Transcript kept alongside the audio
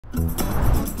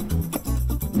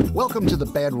Welcome to the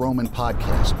Bad Roman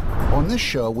Podcast. On this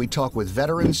show, we talk with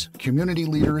veterans, community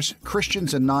leaders,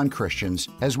 Christians and non-Christians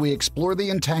as we explore the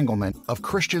entanglement of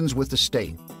Christians with the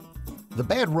state. The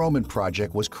Bad Roman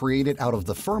Project was created out of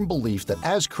the firm belief that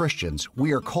as Christians,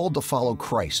 we are called to follow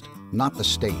Christ, not the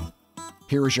state.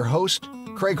 Here is your host,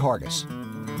 Craig Hargis.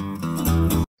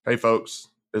 Hey folks,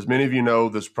 as many of you know,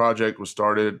 this project was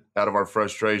started out of our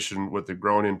frustration with the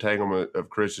growing entanglement of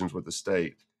Christians with the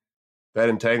state. That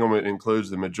entanglement includes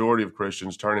the majority of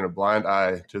Christians turning a blind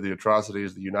eye to the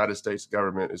atrocities the United States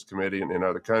government is committing in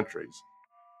other countries.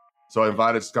 So I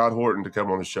invited Scott Horton to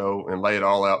come on the show and lay it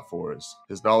all out for us.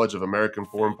 His knowledge of American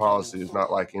foreign policy is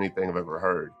not like anything I've ever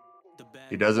heard.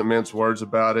 He doesn't mince words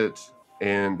about it,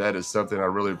 and that is something I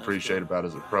really appreciate about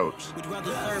his approach. We'd rather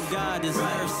serve God than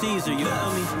serve Caesar, you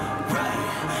feel me?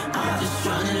 Right. I'm just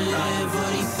trying to live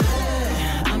what he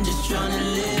said. I'm just trying to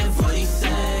live what he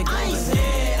said. I ain't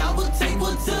scared. I will take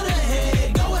one to the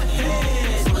head. Go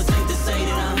ahead. So it's safe to say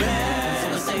that I'm bad.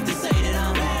 So it's safe to say that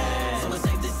I'm bad. So it's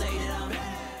safe to say that I'm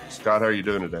bad. Scott, how are you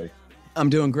doing today? I'm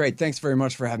doing great. Thanks very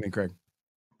much for having me, Craig.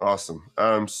 Awesome.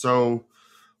 So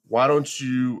why don't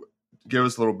you give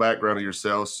us a little background of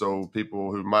yourself so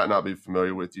people who might not be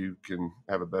familiar with you can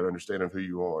have a better understanding of who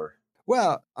you are?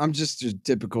 Well, I'm just a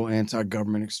typical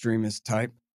anti-government extremist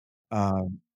type.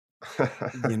 I'm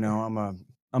a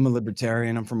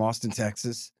libertarian. I'm from Austin,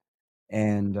 Texas.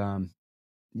 And,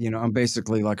 I'm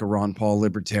basically like a Ron Paul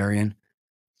libertarian.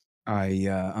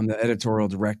 I'm the editorial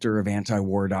director of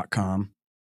antiwar.com,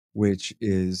 which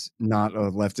is not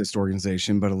a leftist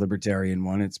organization, but a libertarian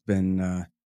one. It's been,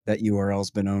 that URL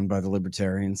has been owned by the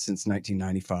libertarians since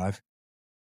 1995.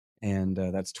 And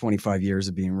that's 25 years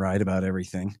of being right about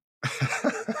everything.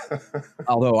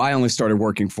 Although I only started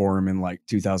working for him in like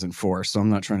 2004, so I'm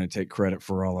not trying to take credit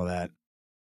for all of that.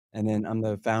 And then I'm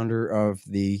the founder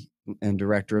and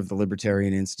director of the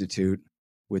Libertarian Institute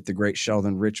with the great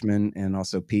Sheldon Richman and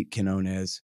also Pete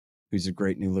Quinones, who's a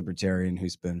great new libertarian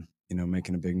who's been,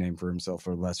 making a big name for himself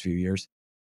for the last few years.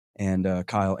 And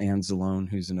Kyle Anzalone,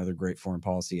 who's another great foreign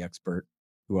policy expert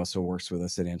who also works with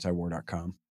us at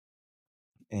antiwar.com.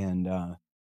 And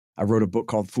I wrote a book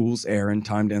called Fool's Errand,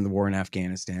 Time to End the War in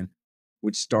Afghanistan,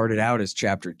 which started out as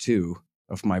chapter 2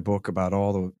 of my book about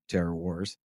all the terror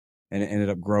wars. And it ended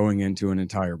up growing into an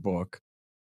entire book.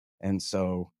 And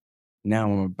so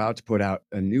now I'm about to put out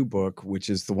a new book, which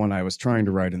is the one I was trying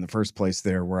to write in the first place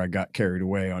there, where I got carried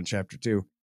away on chapter 2.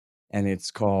 And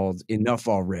it's called Enough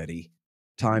Already,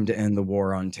 Time to End the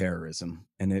War on Terrorism.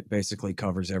 And it basically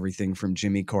covers everything from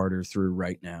Jimmy Carter through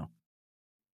right now.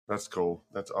 That's cool.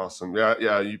 That's awesome.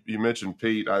 Yeah. You mentioned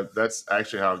Pete. That's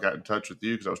actually how I got in touch with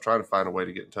you, because I was trying to find a way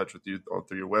to get in touch with you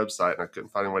through your website, and I couldn't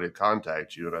find a way to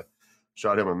contact you. And I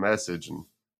shot him a message, and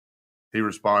he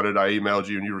responded. I emailed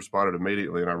you, and you responded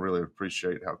immediately, and I really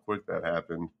appreciate how quick that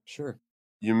happened. Sure.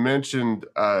 You mentioned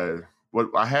you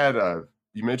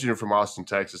mentioned you're from Austin,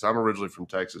 Texas. I'm originally from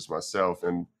Texas myself,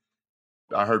 and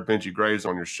I heard Benji Graves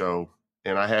on your show,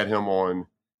 and I had him on,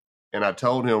 and I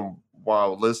told him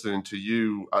while listening to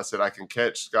you, I said, I can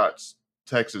catch Scott's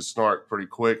Texas snark pretty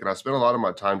quick. And I spent a lot of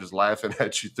my time just laughing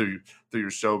at you through your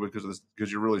show because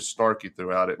you're really snarky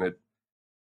throughout it. And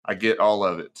I get all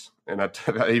of it. And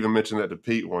I even mentioned that to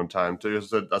Pete one time too.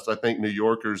 I think New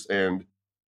Yorkers and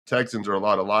Texans are a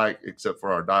lot alike, except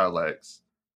for our dialects.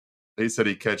 He said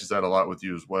he catches that a lot with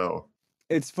you as well.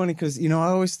 It's funny because, I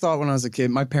always thought when I was a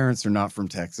kid, my parents are not from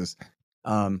Texas.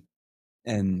 And,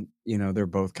 they're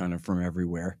both kind of from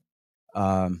everywhere.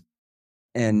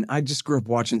 And I just grew up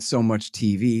watching so much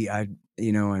TV.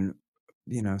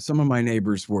 Some of my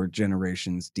neighbors were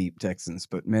generations deep Texans,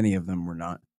 but many of them were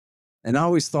not. And I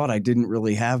always thought I didn't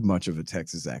really have much of a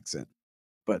Texas accent,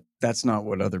 but that's not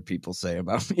what other people say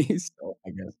about me. So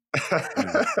I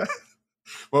guess.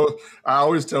 Well, I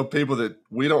always tell people that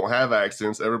we don't have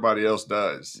accents. Everybody else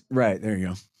does. Right. There you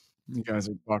go. You guys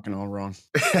are talking all wrong.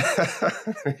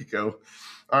 There you go.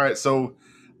 All right. So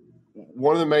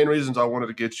one of the main reasons I wanted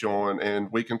to get you on,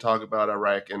 and we can talk about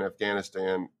Iraq and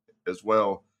Afghanistan as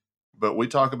well, but we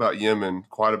talk about Yemen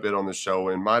quite a bit on the show,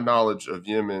 and my knowledge of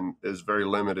Yemen is very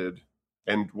limited.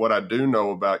 And what I do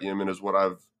know about Yemen is what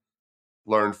I've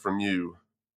learned from you,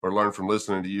 or learned from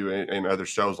listening to you and other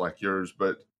shows like yours.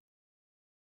 But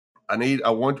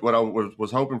what I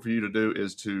was hoping for you to do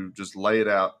is to just lay it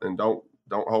out and don't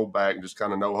hold back, and just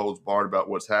kind of no holds barred about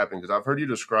what's happening. Because I've heard you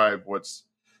describe what's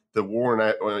the war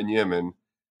in Yemen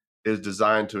is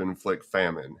designed to inflict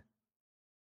famine.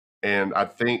 And I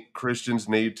think Christians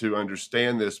need to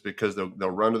understand this, because they'll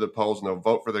run to the polls and they'll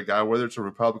vote for the guy, whether it's a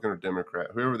Republican or Democrat,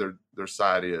 whoever their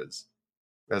side is.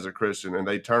 as a Christian, and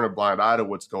they turn a blind eye to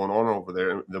what's going on over there.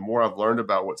 And the more I've learned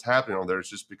about what's happening on there, it's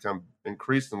just become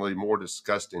increasingly more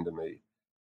disgusting to me.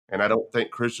 And I don't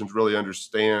think Christians really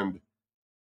understand,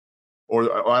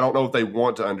 or I don't know if they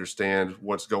want to understand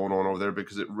what's going on over there,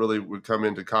 because it really would come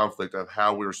into conflict of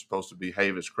how we're supposed to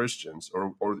behave as Christians,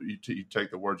 or you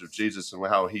take the words of Jesus and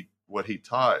what he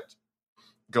taught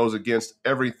goes against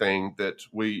everything that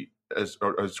we as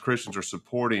Christians are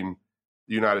supporting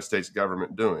the United States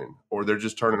government doing, or they're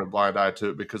just turning a blind eye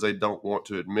to it because they don't want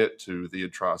to admit to the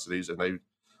atrocities, and they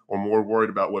are more worried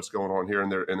about what's going on here in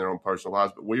their own personal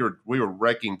lives. But we are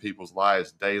wrecking people's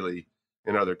lives daily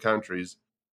in other countries,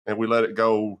 and we let it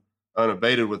go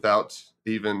unabated without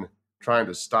even trying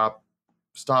to stop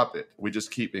it. We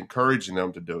just keep encouraging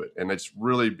them to do it, and it's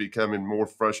really becoming more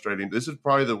frustrating. This is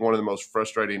probably one of the most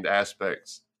frustrating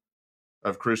aspects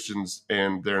of Christians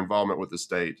and their involvement with the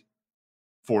state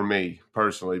for me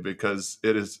personally, because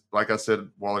it is, like I said a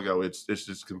while ago, it's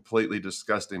just completely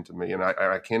disgusting to me, and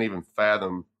I can't even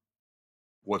fathom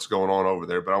what's going on over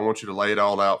there. But I want you to lay it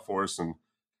all out for us, and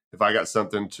if I got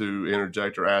something to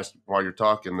interject or ask while you're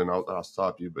talking, then I'll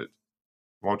stop you. But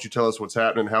why don't you tell us what's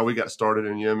happening, how we got started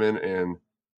in Yemen, and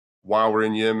why we're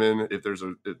in Yemen? If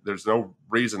there's no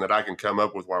reason that I can come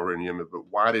up with why we're in Yemen, but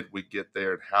why did we get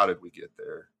there, and how did we get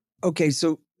there? Okay,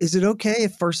 so is it okay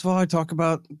if first of all I talk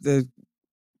about the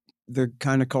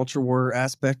kind of culture war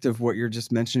aspect of what you're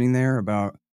just mentioning there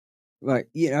about, like,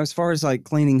 as far as like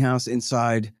cleaning house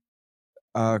inside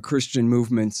Christian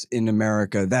movements in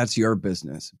America, that's your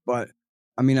business. But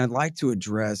I mean, I'd like to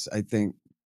address, I think,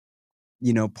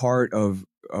 part of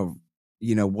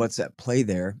what's at play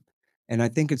there. And I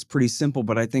think it's pretty simple,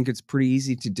 but I think it's pretty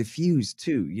easy to diffuse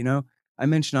too. I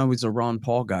mentioned I was a Ron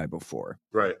Paul guy before.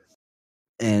 Right.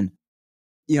 And,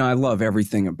 I love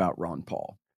everything about Ron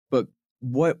Paul. But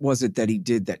what was it that he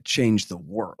did that changed the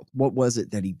world? What was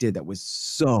it that he did that was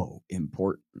so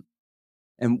important?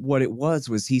 And what it was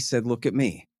he said, look at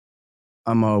me.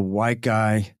 I'm a white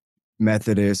guy,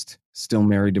 Methodist, still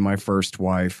married to my first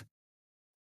wife,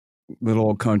 little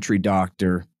old country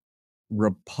doctor,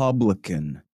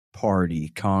 Republican Party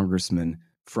congressman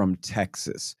from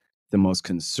Texas, the most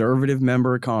conservative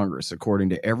member of Congress, according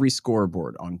to every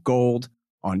scoreboard, on gold,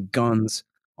 on guns,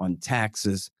 on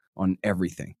taxes, on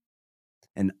everything.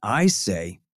 And I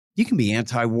say, you can be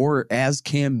anti-war as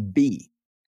can be.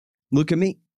 Look at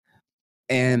me.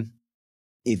 And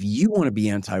if you want to be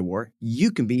anti-war, you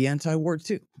can be anti-war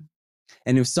too.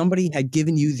 And if somebody had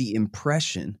given you the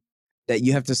impression that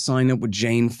you have to sign up with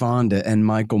Jane Fonda and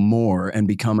Michael Moore and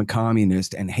become a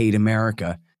communist and hate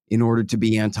America in order to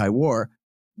be anti-war,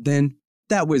 then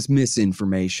that was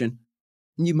misinformation.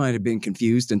 You might have been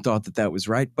confused and thought that that was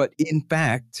right. But in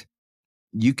fact,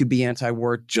 you could be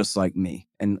anti-war just like me.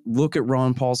 And look at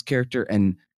Ron Paul's character,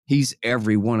 and he's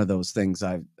every one of those things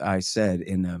I said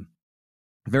in a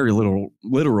very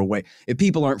literal way. If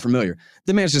people aren't familiar,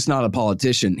 the man's just not a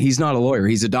politician. He's not a lawyer.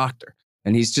 He's a doctor,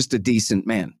 and he's just a decent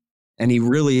man. And he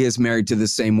really is married to the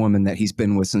same woman that he's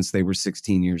been with since they were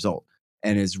 16 years old,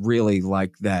 and is really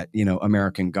like that,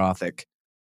 American Gothic,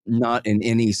 not in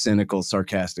any cynical,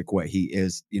 sarcastic way. He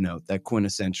is, that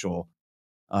quintessential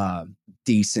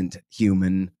decent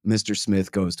human, Mr.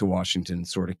 Smith goes to Washington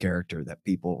sort of character that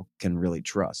people can really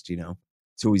trust,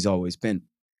 So he's always been.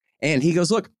 And he goes,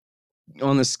 look,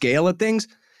 on the scale of things,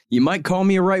 you might call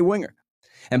me a right winger.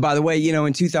 And by the way,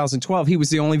 in 2012, he was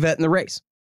the only vet in the race.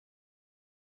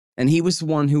 And he was the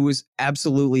one who was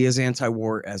absolutely as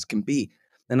anti-war as can be.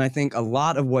 And I think a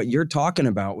lot of what you're talking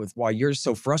about with why you're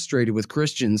so frustrated with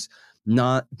Christians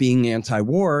not being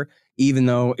anti-war, even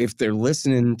though if they're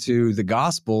listening to the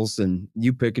Gospels, and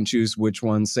you pick and choose which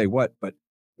ones say what, but,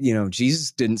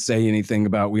 Jesus didn't say anything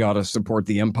about we ought to support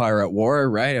the empire at war,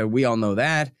 right? We all know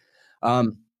that.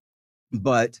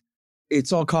 But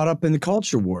it's all caught up in the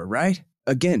culture war, right?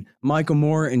 Again, Michael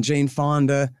Moore and Jane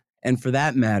Fonda, and for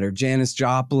that matter, Janis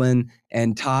Joplin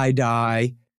and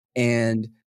tie-dye and,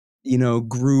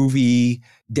 groovy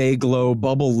Dayglow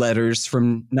bubble letters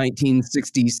from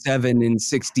 1967 and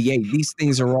 68. These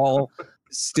things are all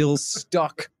still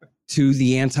stuck to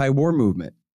the anti-war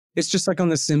movement. It's just like on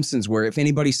The Simpsons, where if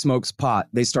anybody smokes pot,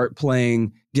 they start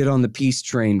playing Get on the Peace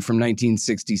Train from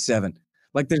 1967.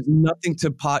 Like, there's nothing to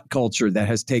pot culture that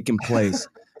has taken place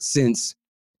since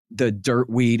the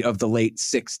dirtweed of the late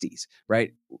 60s,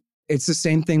 right? It's the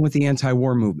same thing with the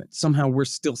anti-war movement. Somehow we're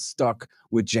still stuck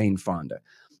with Jane Fonda,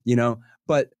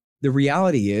 But the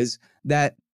reality is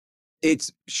that it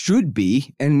should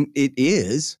be, and it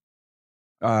is,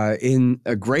 in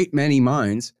a great many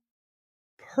minds,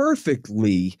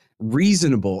 perfectly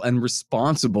reasonable and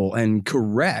responsible and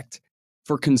correct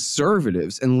for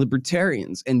conservatives and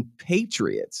libertarians and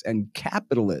patriots and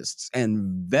capitalists and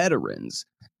veterans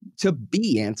to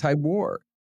be anti-war,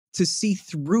 to see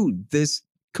through this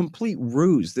complete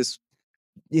ruse, this,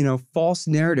 false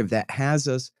narrative that has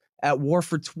us at war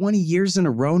for 20 years in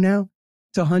a row now,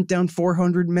 to hunt down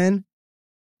 400 men.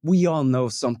 We all know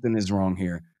something is wrong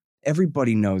here.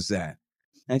 Everybody knows that.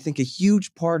 And I think a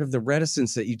huge part of the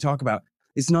reticence that you talk about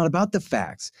is not about the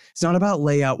facts. It's not about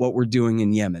lay out what we're doing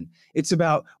in Yemen. It's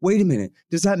about, wait a minute,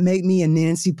 does that make me a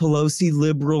Nancy Pelosi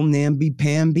liberal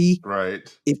namby-pamby?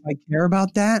 Right. If I care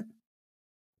about that?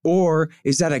 Or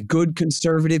is that a good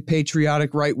conservative,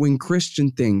 patriotic, right-wing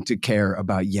Christian thing to care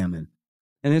about Yemen?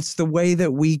 And it's the way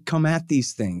that we come at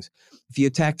these things. If you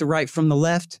attack the right from the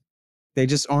left, they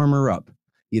just armor up.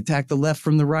 You attack the left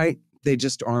from the right, they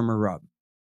just armor up.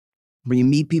 When you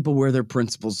meet people where their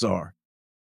principles are.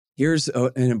 Here's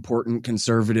an important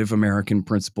conservative American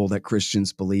principle that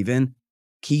Christians believe in: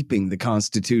 keeping the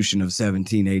Constitution of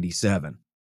 1787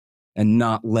 and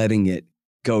not letting it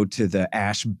go to the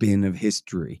ash bin of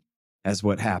history, as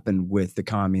what happened with the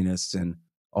communists and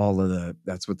all of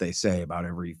that's what they say about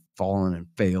every fallen and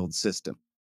failed system,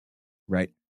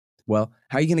 right? Well,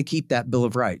 how are you going to keep that Bill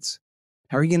of Rights?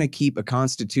 How are you going to keep a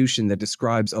constitution that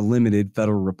describes a limited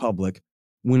federal republic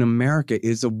when America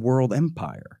is a world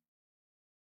empire?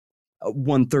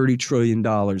 $130 trillion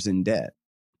in debt.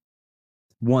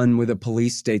 One with a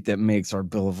police state that makes our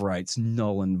Bill of Rights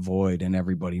null and void, and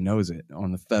everybody knows it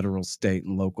on the federal, state,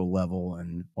 and local level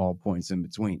and all points in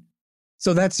between.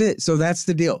 So that's it. So that's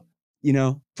the deal.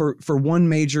 For one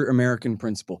major American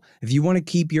principle, if you want to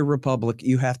keep your republic,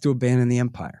 you have to abandon the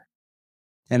empire.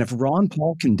 And if Ron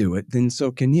Paul can do it, then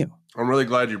so can you. I'm really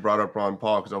glad you brought up Ron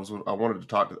Paul, because I wanted to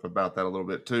talk about that a little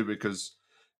bit too, because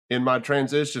in my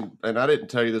transition, and I didn't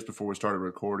tell you this before we started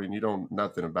recording, you don't know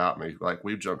nothing about me. Like,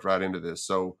 we've jumped right into this.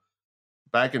 So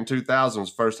back in 2000 was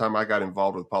the first time I got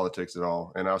involved with politics at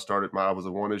all. And I was a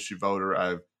one-issue voter,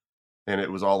 and it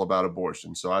was all about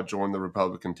abortion. So I joined the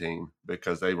Republican team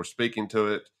because they were speaking to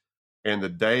it. And the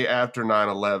day after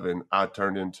 9/11, I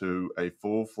turned into a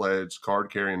full-fledged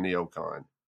card-carrying neocon.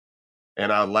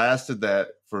 And I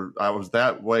I was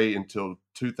that way until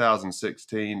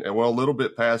 2016, and a little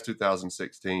bit past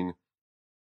 2016.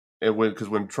 And because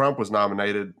when Trump was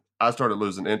nominated, I started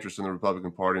losing interest in the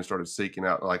Republican Party and started seeking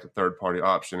out like a third party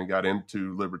option and got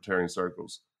into libertarian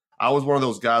circles. I was one of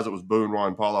those guys that was booing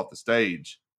Ron Paul off the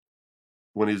stage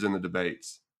when he was in the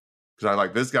debates, because I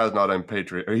like, this guy's not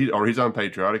unpatriotic, or he's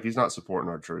unpatriotic. He's not supporting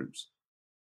our troops.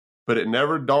 But it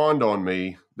never dawned on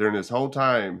me during this whole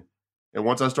time. And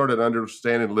once I started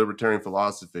understanding libertarian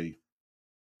philosophy,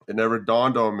 it never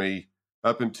dawned on me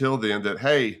up until then that,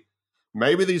 hey,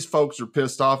 maybe these folks are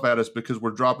pissed off at us because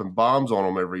we're dropping bombs on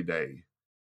them every day.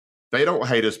 They don't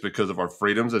hate us because of our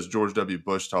freedoms, as George W.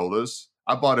 Bush told us.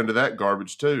 I bought into that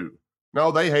garbage too.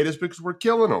 No, they hate us because we're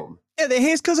killing them. Yeah, they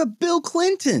hate us because of Bill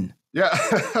Clinton. Yeah.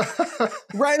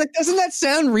 Right? Like, doesn't that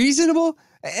sound reasonable?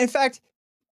 In fact,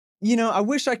 I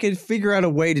wish I could figure out a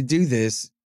way to do this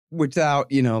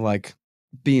without, like,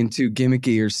 being too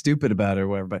gimmicky or stupid about it or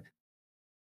whatever.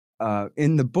 But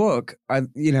in the book, I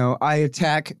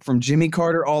attack from Jimmy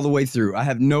Carter all the way through. I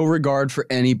have no regard for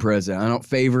any president. I don't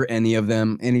favor any of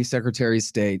them, any Secretary of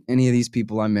State, any of these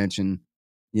people I mentioned.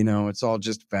 It's all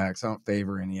just facts. I don't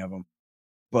favor any of them.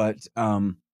 But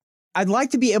I'd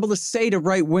like to be able to say to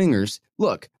right-wingers,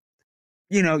 look,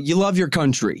 you love your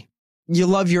country. You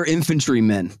love your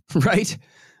infantrymen, right?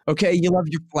 Okay, you love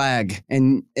your flag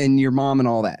and your mom and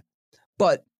all that.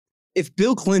 But if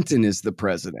Bill Clinton is the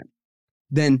president,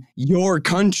 then your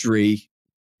country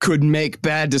could make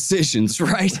bad decisions,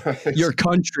 right? Your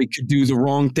country could do the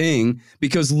wrong thing,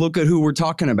 because look at who we're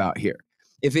talking about here.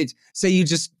 If it's, say you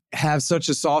just have such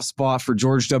a soft spot for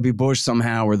George W. Bush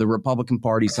somehow, or the Republican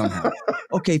Party somehow.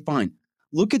 Okay, fine.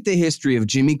 Look at the history of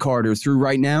Jimmy Carter through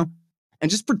right now, and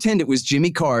just pretend it was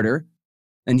Jimmy Carter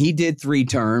and he did 3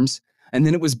 terms, and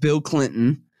then it was Bill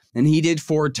Clinton and he did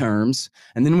 4 terms,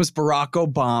 and then it was Barack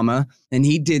Obama and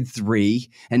he did 3,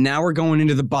 and now we're going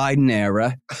into the Biden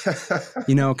era.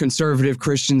 Conservative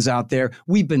Christians out there,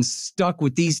 we've been stuck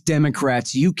with these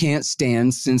Democrats you can't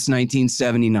stand since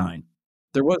 1979.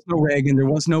 There was no Reagan, there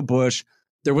was no Bush,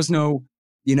 there was no,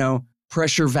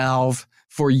 pressure valve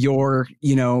for your,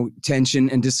 tension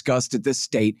and disgust at the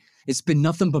state. It's been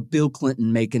nothing but Bill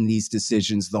Clinton making these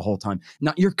decisions the whole time.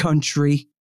 Not your country.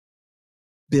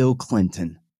 Bill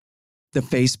Clinton, the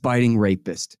face-biting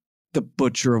rapist, the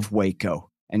butcher of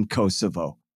Waco and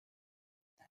Kosovo.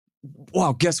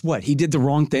 Wow, guess what? He did the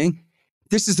wrong thing.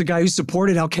 This is the guy who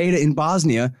supported Al-Qaeda in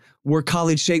Bosnia, where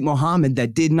Khalid Sheikh Mohammed,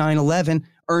 that did 9/11,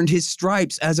 earned his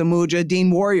stripes as a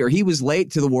Mujahideen warrior. He was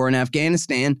late to the war in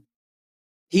Afghanistan.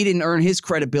 He didn't earn his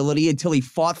credibility until he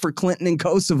fought for Clinton in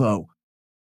Kosovo.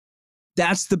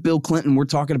 That's the Bill Clinton we're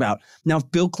talking about. Now,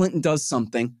 if Bill Clinton does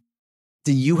something,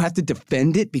 do you have to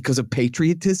defend it because of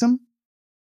patriotism?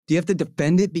 Do you have to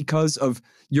defend it because of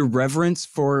your reverence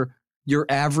for your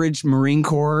average Marine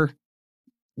Corps,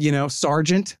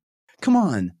 sergeant? Come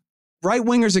on.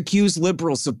 Right-wingers accuse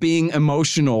liberals of being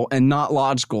emotional and not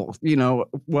logical.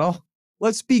 Well,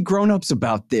 let's be grown-ups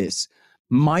about this.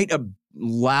 Might a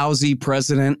lousy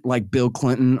president like Bill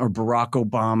Clinton or Barack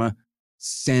Obama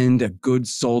send a good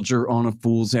soldier on a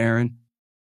fool's errand?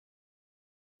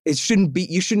 You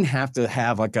shouldn't have to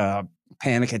have like a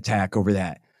panic attack over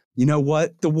that. You know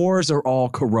what? The wars are all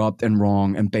corrupt and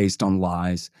wrong and based on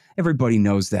lies. Everybody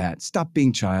knows that. Stop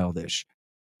being childish.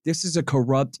 This is a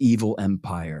corrupt, evil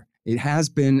empire. It has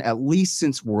been at least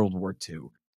since World War II.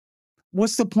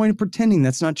 What's the point of pretending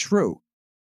that's not true?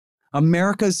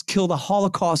 America's killed a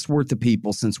Holocaust worth of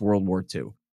people since World War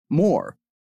II. More.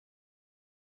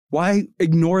 Why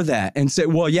ignore that and say,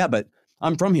 well, yeah, but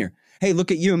I'm from here. Hey,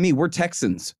 look at you and me. We're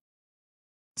Texans.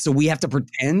 So we have to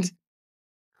pretend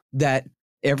that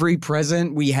every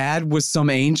president we had was some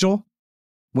angel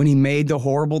when he made the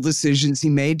horrible decisions he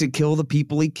made to kill the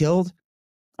people he killed.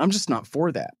 I'm just not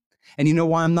for that. And you know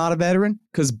why I'm not a veteran?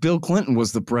 Because Bill Clinton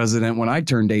was the president when I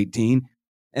turned 18.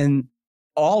 And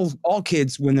all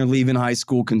kids, when they're leaving high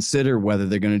school, consider whether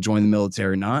they're going to join the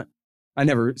military or not. I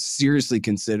never seriously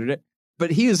considered it.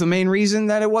 But he was the main reason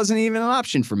that it wasn't even an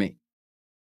option for me.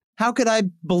 How could I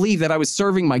believe that I was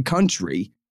serving my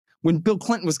country when Bill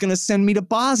Clinton was going to send me to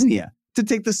Bosnia to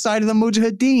take the side of the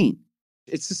Mujahideen?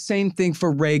 It's the same thing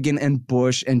for Reagan and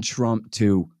Bush and Trump,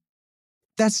 too.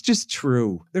 That's just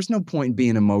true. There's no point in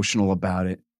being emotional about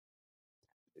it.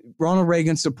 Ronald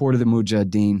Reagan supported the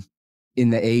Mujahideen in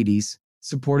the 80s,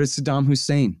 supported Saddam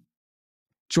Hussein.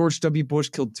 George W. Bush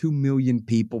killed 2 million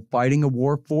people fighting a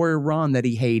war for Iran that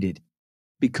he hated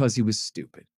because he was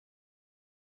stupid.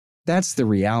 That's the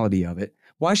reality of it.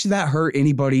 Why should that hurt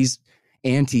anybody's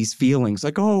auntie's feelings?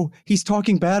 Like, oh, he's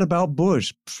talking bad about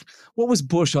Bush. What was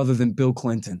Bush other than Bill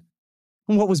Clinton?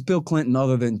 And what was Bill Clinton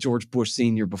other than George Bush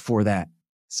Sr. before that?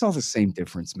 It's all the same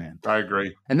difference, man. I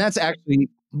agree. And that's actually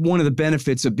one of the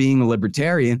benefits of being a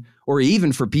libertarian, or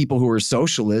even for people who are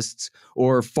socialists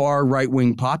or far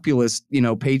right-wing populist,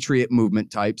 patriot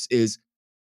movement types, is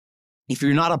if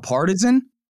you're not a partisan,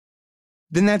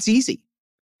 then that's easy.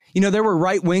 There were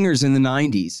right-wingers in the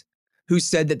 90s who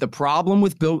said that the problem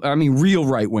with real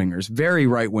right-wingers, very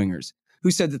right-wingers,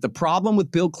 who said that the problem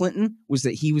with Bill Clinton was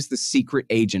that he was the secret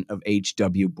agent of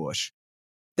H.W. Bush,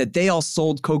 that they all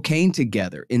sold cocaine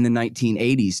together in the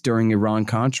 1980s during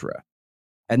Iran-Contra,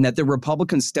 and that the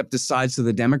Republicans stepped aside so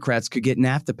the Democrats could get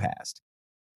NAFTA passed.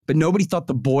 But nobody thought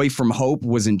the boy from Hope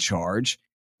was in charge.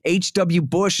 H.W.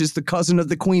 Bush is the cousin of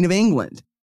the Queen of England.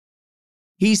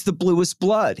 He's the bluest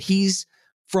blood. He's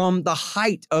from the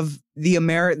height of the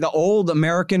old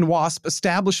American WASP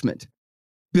establishment.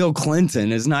 Bill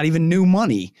Clinton is not even new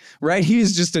money, right? He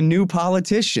is just a new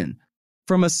politician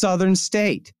from a southern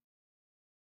state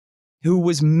who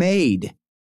was made.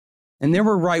 And there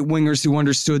were right-wingers who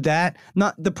understood that.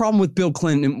 The problem with Bill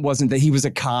Clinton wasn't that he was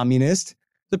a communist.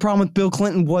 The problem with Bill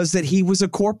Clinton was that he was a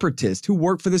corporatist who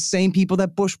worked for the same people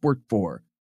that Bush worked for.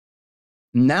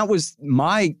 And that was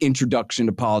my introduction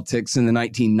to politics in the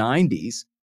 1990s.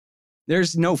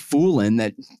 There's no fooling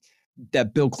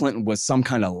that Bill Clinton was some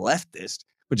kind of leftist,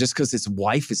 but just because his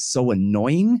wife is so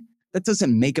annoying, that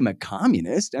doesn't make him a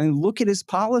communist. I mean, look at his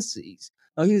policies.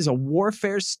 He's a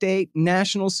warfare state,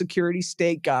 national security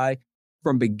state guy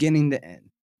from beginning to end.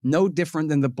 No different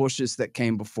than the Bushes that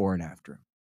came before and after him.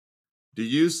 Do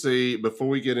you see, before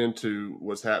we get into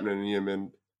what's happening in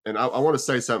Yemen, and I want to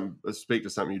say something, speak to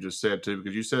something you just said too,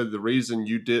 because you said the reason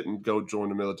you didn't go join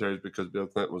the military is because Bill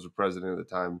Clinton was the president at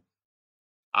the time.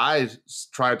 I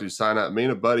tried to sign up. Me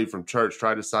and a buddy from church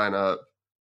tried to sign up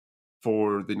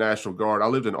for the National Guard. I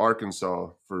lived in Arkansas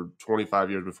for 25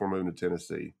 years before moving to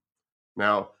Tennessee.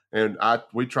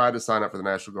 We tried to sign up for the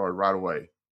National Guard right away.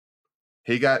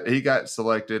 He got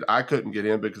selected. I couldn't get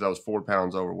in because I was 4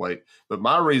 pounds overweight. But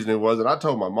my reasoning was, and I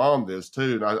told my mom this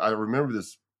too, and I remember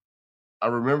this. I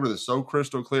remember this so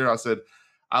crystal clear. I said,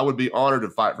 I would be honored to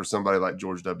fight for somebody like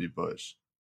George W. Bush.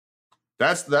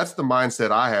 That's the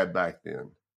mindset I had back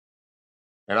then.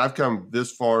 And I've come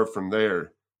this far from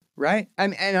there. Right.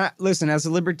 Listen, as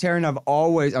a libertarian, I've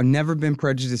never been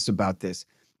prejudiced about this.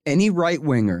 Any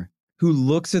right-winger who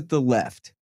looks at the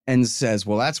left and says,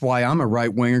 well, that's why I'm a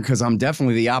right-winger, because I'm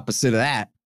definitely the opposite of that.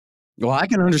 Well, I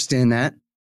can understand that.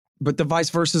 But the vice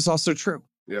versa is also true.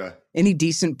 Yeah. Any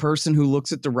decent person who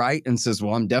looks at the right and says,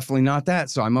 well, I'm definitely not that,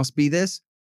 so I must be this.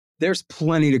 There's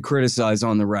plenty to criticize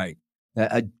on the right.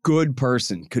 A good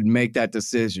person could make that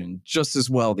decision just as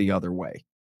well the other way.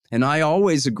 And I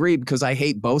always agree because I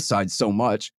hate both sides so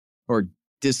much, or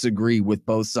disagree with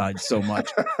both sides so much,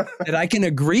 that I can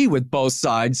agree with both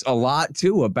sides a lot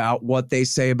too about what they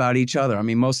say about each other. I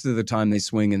mean, most of the time they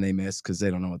swing and they miss because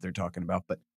they don't know what they're talking about.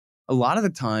 But a lot of the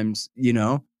times, you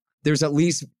know, there's at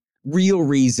least real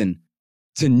reason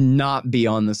to not be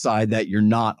on the side that you're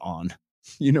not on.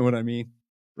 You know what I mean?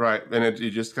 Right. And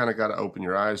you just kind of got to open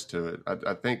your eyes to it.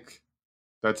 I think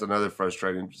that's another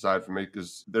frustrating side for me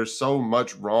because there's so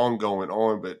much wrong going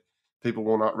on, but people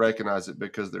will not recognize it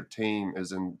because their team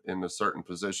is in a certain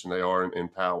position they are in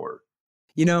power.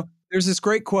 You know, there's this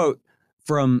great quote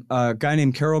from a guy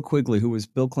named Carroll Quigley, who was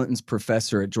Bill Clinton's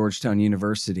professor at Georgetown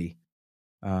University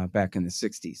back in the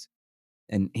 60s.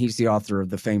 And he's the author of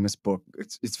the famous book.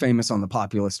 It's famous on the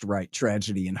populist right,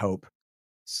 Tragedy and Hope.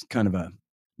 It's kind of a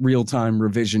real-time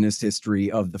revisionist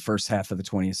history of the first half of the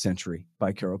 20th century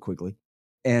by Carroll Quigley.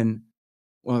 And,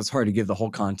 well, it's hard to give the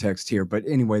whole context here. But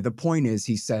anyway, the point is,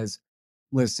 he says,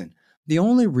 listen, the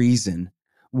only reason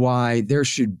why there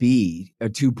should be a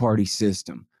two-party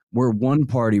system where one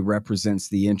party represents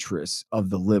the interests of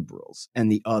the liberals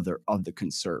and the other of the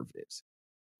conservatives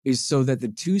is so that the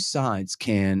two sides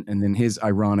can, and then his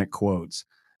ironic quotes,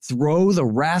 throw the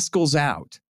rascals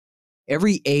out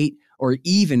every 8 or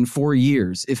even 4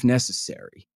 years if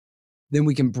necessary. Then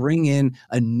we can bring in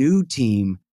a new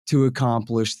team to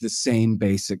accomplish the same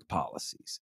basic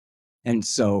policies. And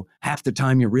so half the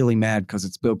time you're really mad because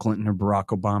it's Bill Clinton or Barack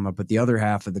Obama, but the other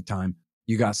half of the time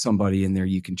you got somebody in there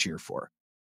you can cheer for.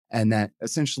 And that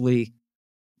essentially,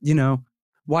 you know,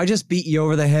 why just beat you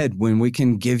over the head when we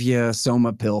can give you a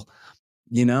Soma pill,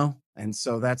 you know? And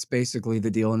so that's basically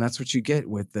the deal. And that's what you get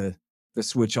with the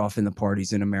switch off in the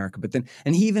parties in America. But then,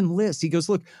 and he even lists, he goes,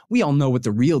 look, we all know what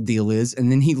the real deal is.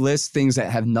 And then he lists things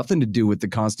that have nothing to do with the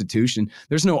Constitution.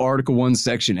 There's no Article 1,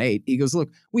 Section 8. He goes, look,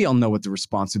 we all know what the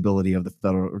responsibility of the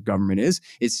federal government is.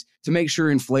 It's to make sure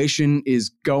inflation is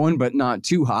going, but not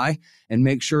too high, and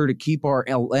make sure to keep our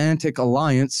Atlantic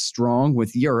alliance strong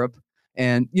with Europe.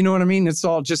 And you know what I mean? It's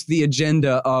all just the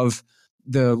agenda of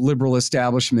the liberal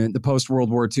establishment, the post-World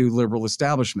War II liberal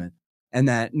establishment. And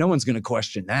that no one's going to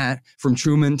question that, from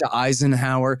Truman to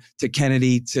Eisenhower to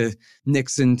Kennedy to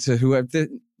Nixon to whoever.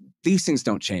 These things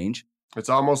don't change. It's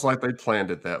almost like they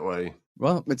planned it that way.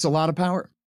 Well, it's a lot of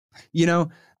power. You know,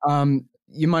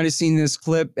 you might have seen this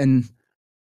clip, and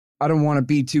I don't want to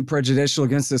be too prejudicial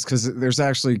against this because there's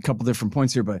actually a couple different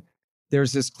points here, but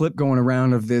there's this clip going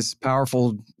around of this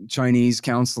powerful Chinese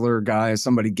counselor guy,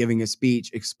 somebody giving a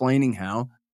speech explaining how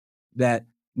that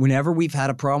whenever we've had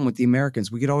a problem with the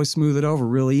Americans, we could always smooth it over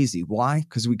real easy. Why?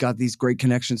 Because we got these great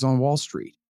connections on Wall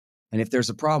Street. And if there's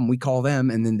a problem, we call them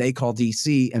and then they call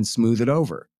DC and smooth it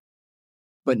over.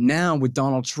 But now with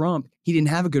Donald Trump, he didn't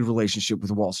have a good relationship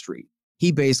with Wall Street.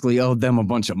 He basically owed them a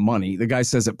bunch of money. The guy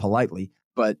says it politely,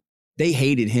 but they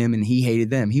hated him and he hated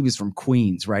them. He was from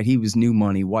Queens, right? He was new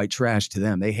money, white trash to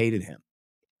them. They hated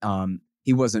him.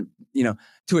 He wasn't, you know,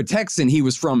 to a Texan, he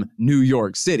was from New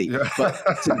York City. Yeah. But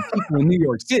to the people in New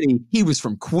York City, he was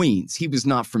from Queens. He was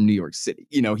not from New York City.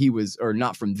 You know, he was, or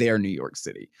not from their New York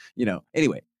City, you know.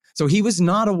 Anyway, so he was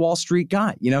not a Wall Street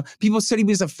guy. You know, people said he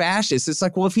was a fascist. It's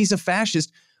like, well, if he's a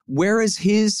fascist, where is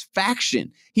his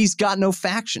faction? He's got no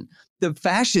faction. The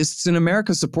fascists in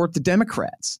America support the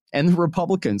Democrats and the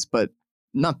Republicans, but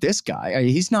not this guy.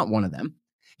 He's not one of them.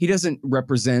 He doesn't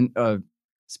represent a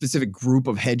specific group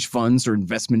of hedge funds or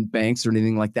investment banks or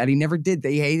anything like that. He never did.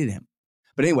 They hated him.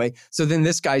 But anyway, so then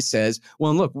this guy says,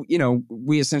 well, look, you know,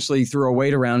 we essentially threw our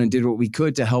weight around and did what we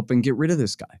could to help and get rid of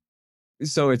this guy.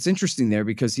 So it's interesting there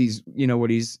because he's, you know, what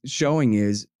he's showing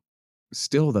is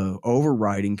still the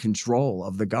overriding control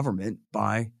of the government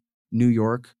by New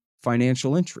York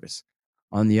financial interests.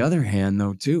 On the other hand,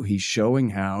 though, too, he's showing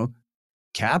how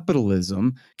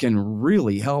capitalism can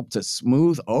really help to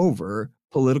smooth over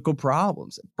political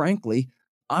problems. Frankly,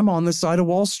 I'm on the side of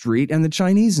Wall Street and the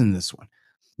Chinese in this one.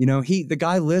 You know, the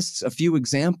guy lists a few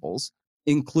examples,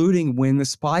 including when the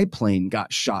spy plane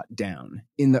got shot down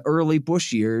in the early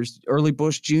Bush years, early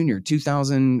Bush Jr.,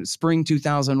 spring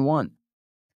 2001.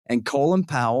 And Colin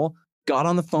Powell got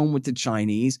on the phone with the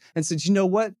Chinese and said, you know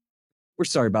what? We're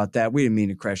sorry about that. We didn't mean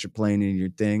to crash a plane into your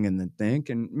thing and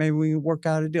maybe we can work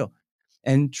out a deal.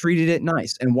 And treated it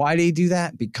nice. And why did he do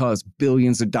that? Because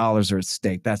billions of dollars are at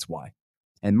stake. That's why.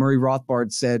 And Murray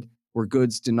Rothbard said, where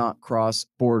goods do not cross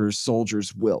borders,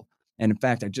 soldiers will. And in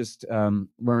fact, I just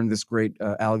learned this great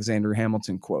Alexander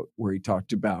Hamilton quote where he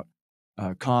talked about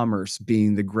commerce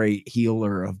being the great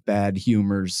healer of bad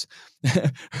humors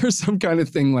or some kind of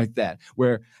thing like that,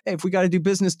 where, hey, if we got to do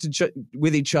business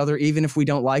with each other, even if we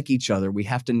don't like each other, we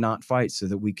have to not fight so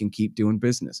that we can keep doing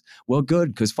business. Well,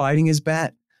 good, because fighting is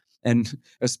bad. And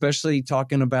especially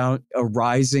talking about a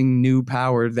rising new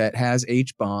power that has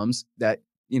H-bombs that,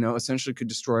 essentially could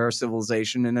destroy our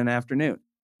civilization in an afternoon.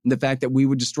 And the fact that we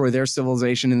would destroy their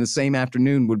civilization in the same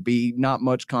afternoon would be not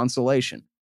much consolation.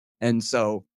 And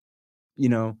so,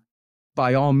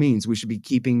 by all means, we should be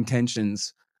keeping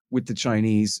tensions with the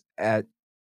Chinese at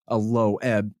a low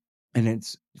ebb. And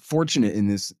it's fortunate in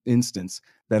this instance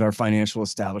that our financial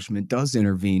establishment does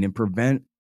intervene and prevent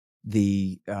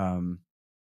the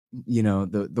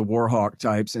war hawk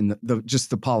types and just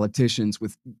the politicians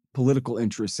with political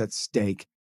interests at stake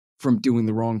from doing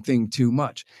the wrong thing too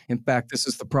much. In fact, this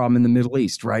is the problem in the Middle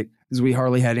East, right? Because we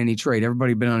hardly had any trade.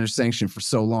 Everybody had been under sanction for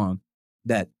so long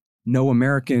that no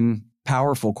American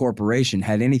powerful corporation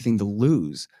had anything to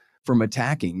lose from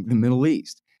attacking the Middle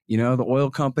East. The oil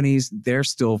companies, they're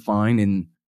still fine in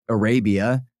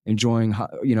Arabia, enjoying,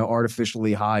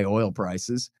 artificially high oil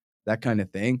prices, that kind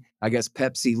of thing. I guess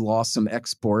Pepsi lost some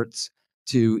exports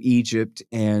to Egypt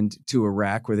and to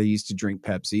Iraq, where they used to drink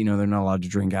Pepsi. They're not allowed to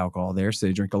drink alcohol there, so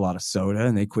they drink a lot of soda,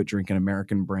 and they quit drinking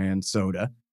American brand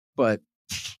soda. But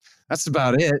that's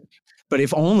about it. But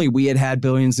if only we had had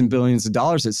billions and billions of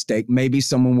dollars at stake, maybe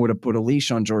someone would have put a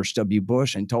leash on George W.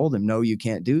 Bush and told him, no, you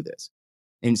can't do this.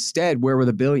 Instead, where were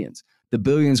the billions? The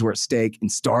billions were at stake in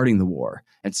starting the war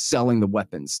and selling the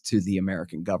weapons to the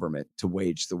American government to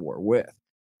wage the war with.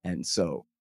 And so,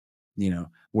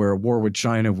 where a war with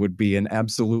China would be an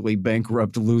absolutely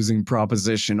bankrupt, losing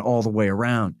proposition all the way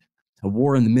around, a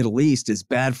war in the Middle East is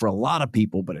bad for a lot of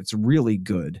people, but it's really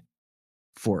good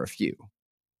for a few.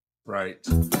 Right.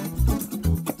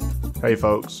 Hey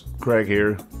folks, Craig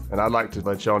here, and I'd like to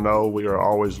let y'all know we are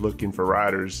always looking for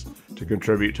writers to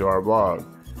contribute to our blog.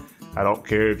 I don't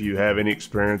care if you have any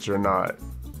experience or not.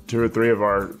 2 or 3 of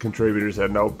our contributors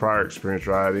had no prior experience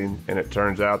writing, and it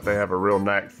turns out they have a real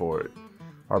knack for it.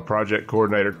 Our project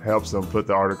coordinator helps them put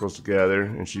the articles together,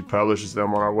 and she publishes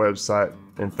them on our website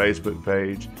and Facebook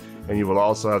page, and you will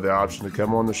also have the option to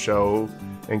come on the show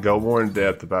and go more in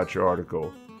depth about your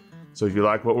article. So if you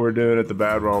like what we're doing at The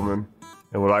Bad Roman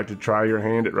and would like to try your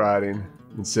hand at writing,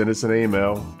 then send us an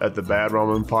email at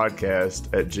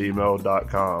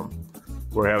thebadromanpodcast@gmail.com.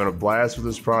 We're having a blast with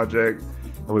this project,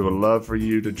 and we would love for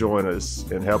you to join us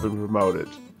in helping promote it.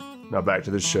 Now back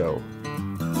to the show.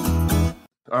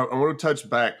 I want to touch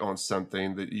back on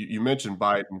something that you mentioned,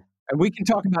 Biden. And we can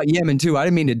talk about Yemen too. I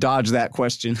didn't mean to dodge that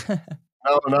question.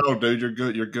 No, dude, you're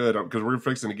good. You're good, because we're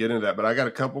fixing to get into that. But I got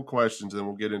a couple questions, and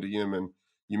we'll get into Yemen.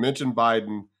 You mentioned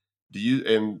Biden.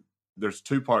 And there's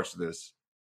 2 parts to this.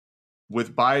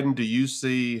 With Biden, do you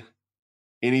see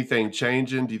anything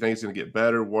changing? Do you think it's going to get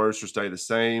better, worse, or stay the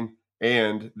same?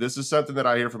 And this is something that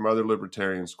I hear from other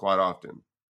libertarians quite often.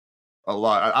 A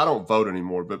lot. I don't vote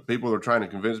anymore, but people are trying to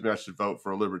convince me I should vote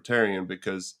for a libertarian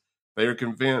because they are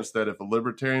convinced that if a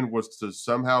libertarian was to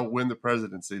somehow win the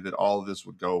presidency, that all of this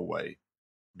would go away.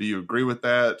 Do you agree with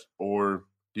that, or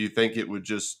do you think it would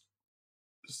just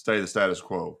stay the status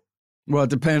quo? Well,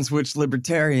 it depends which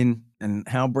libertarian and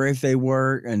how brave they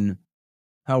were and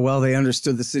how well they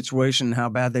understood the situation and how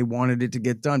bad they wanted it to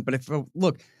get done. But if a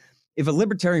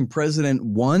libertarian president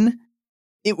won,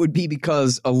 it would be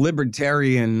because a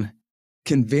libertarian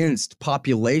convinced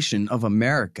population of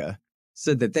America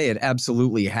said that they had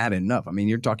absolutely had enough. I mean,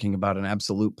 you're talking about an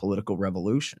absolute political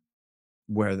revolution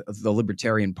where the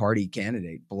Libertarian Party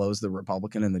candidate blows the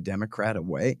Republican and the Democrat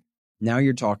away. Now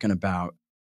you're talking about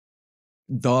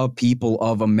the people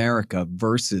of America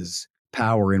versus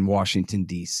power in Washington,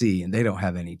 D.C., and they don't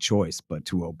have any choice but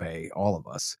to obey all of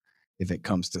us if it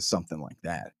comes to something like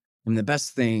that. And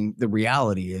the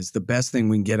reality is the best thing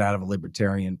we can get out of a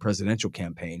libertarian presidential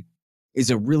campaign is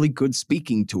a really good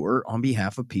speaking tour on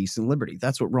behalf of peace and liberty.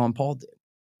 That's what Ron Paul did.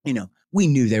 We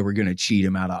knew they were going to cheat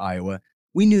him out of Iowa.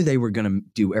 We knew they were going to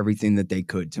do everything that they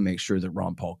could to make sure that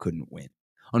Ron Paul couldn't win.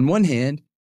 On one hand,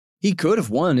 he could have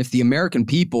won if the American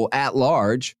people at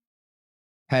large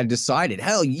had decided,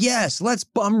 hell yes, let's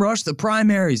bum rush the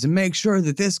primaries and make sure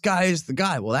that this guy is the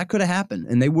guy. Well, that could have happened,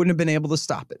 and they wouldn't have been able to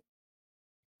stop it.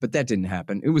 But that didn't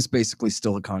happen. It was basically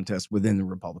still a contest within the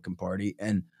Republican Party,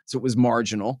 and so it was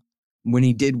marginal. When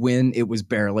he did win, it was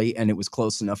barely, and it was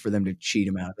close enough for them to cheat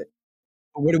him out of it.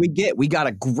 But what do we get? We got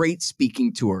a great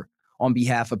speaking tour on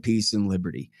behalf of peace and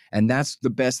liberty, and that's the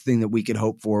best thing that we could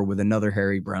hope for with another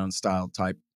Harry Brown-style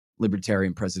type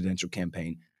libertarian presidential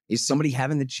campaign, is somebody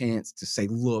having the chance to say,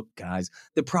 look, guys,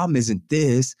 the problem isn't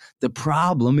this. The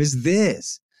problem is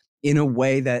this, in a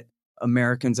way that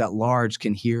Americans at large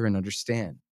can hear and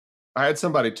understand. I had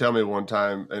somebody tell me one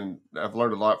time, and I've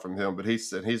learned a lot from him, but he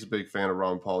said he's a big fan of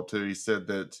Ron Paul too. He said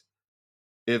that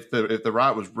if the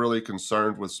right was really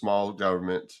concerned with small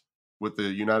government, with the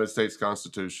United States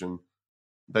Constitution,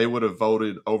 they would have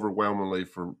voted overwhelmingly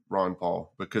for Ron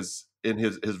Paul, because in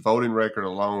his voting record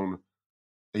alone,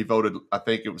 he voted, I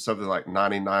think it was something like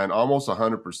 99, almost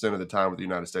 100% of the time with the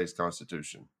United States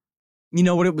Constitution. You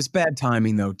know what? It was bad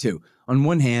timing, though, too. On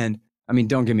one hand, I mean,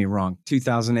 don't get me wrong.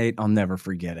 2008, I'll never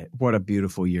forget it. What a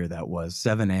beautiful year that was,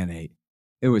 7 and 8.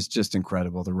 It was just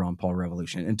incredible, the Ron Paul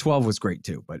revolution. And 12 was great,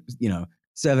 too. But,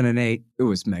 7 and 8, it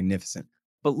was magnificent.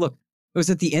 But look, it was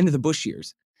at the end of the Bush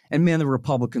years. And man, the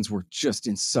Republicans were just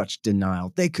in such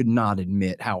denial. They could not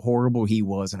admit how horrible he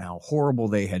was and how horrible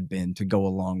they had been to go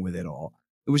along with it all.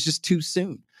 It was just too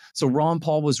soon. So Ron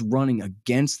Paul was running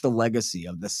against the legacy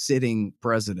of the sitting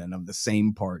president of the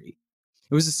same party.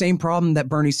 It was the same problem that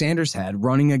Bernie Sanders had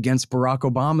running against Barack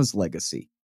Obama's legacy.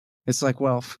 It's like,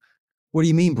 well, what do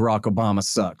you mean Barack Obama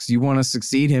sucks? You want to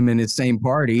succeed him in his same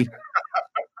party.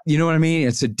 You know what I mean?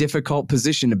 It's a difficult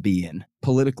position to be in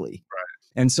politically.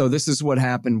 Right. And so this is what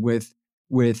happened with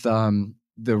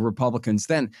the Republicans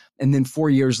then. And then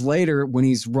 4 years later, when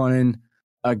he's running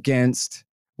against,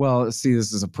 well, see,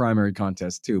 this is a primary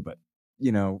contest too, but,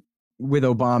 with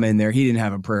Obama in there, he didn't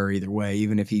have a prayer either way.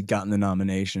 Even if he'd gotten the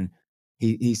nomination,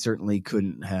 he certainly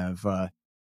couldn't have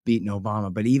beaten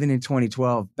Obama. But even in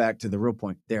 2012, back to the real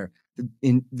point there,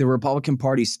 the Republican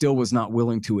Party still was not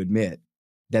willing to admit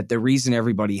that the reason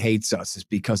everybody hates us is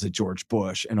because of George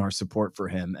Bush and our support for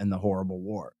him and the horrible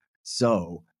war.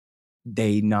 So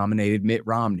they nominated Mitt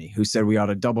Romney, who said we ought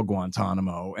to double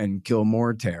Guantanamo and kill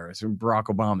more terrorists. And Barack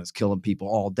Obama's killing people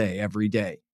all day, every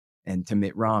day. And to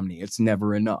Mitt Romney, it's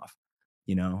never enough.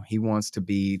 He wants to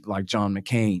be like John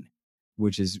McCain,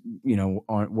 which is,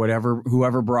 on whoever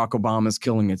Barack Obama's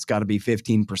killing, it's got to be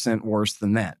 15% worse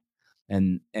than that.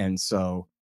 And so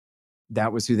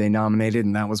that was who they nominated,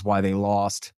 and that was why they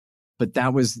lost. But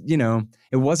that was,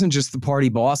 it wasn't just the party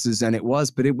bosses,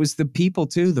 but it was the people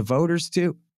too, the voters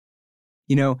too.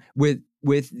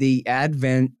 With the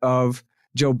advent of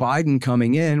Joe Biden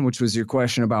coming in, which was your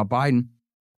question about Biden,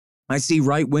 I see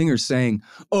right-wingers saying,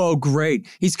 oh, great,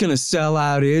 he's going to sell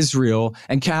out Israel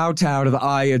and kowtow to the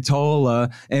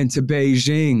Ayatollah and to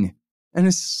Beijing. And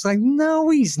it's like, no,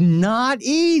 he's not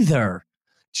either.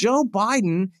 Joe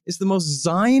Biden is the most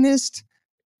Zionist,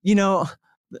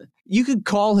 you could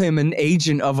call him an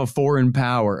agent of a foreign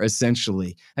power,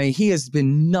 essentially. I mean, he has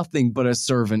been nothing but a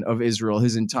servant of Israel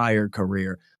his entire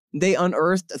career. They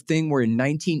unearthed a thing where in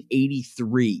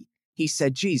 1983, he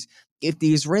said, geez, if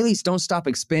the Israelis don't stop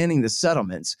expanding the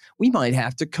settlements, we might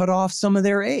have to cut off some of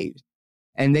their aid.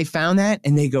 And they found that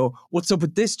and they go, what's up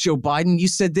with this, Joe Biden? You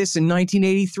said this in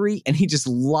 1983? And he just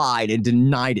lied and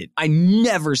denied it. I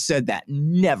never said that.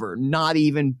 Never. Not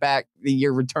even back the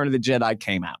year Return of the Jedi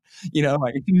came out.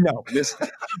 No, this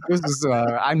is,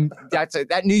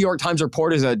 that New York Times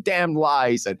report is a damn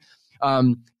lie, he said.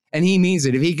 And he means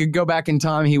it. If he could go back in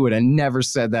time, he would have never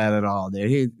said that at all.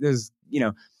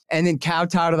 And then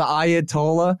kowtow to the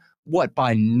Ayatollah, what,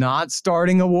 by not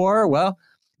starting a war? Well,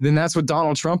 then that's what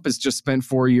Donald Trump has just spent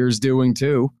 4 years doing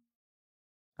too.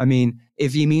 I mean,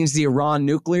 if he means the Iran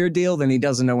nuclear deal, then he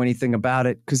doesn't know anything about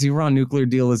it, because the Iran nuclear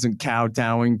deal isn't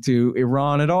kowtowing to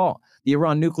Iran at all. The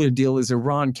Iran nuclear deal is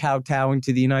Iran kowtowing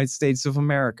to the United States of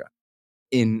America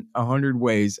in 100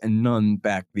 ways and none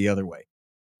back the other way.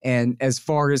 And as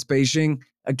far as Beijing,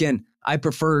 again, I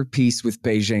prefer peace with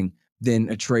Beijing than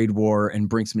a trade war and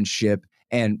brinksmanship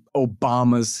and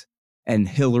Obama's and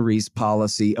Hillary's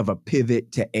policy of a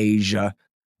pivot to Asia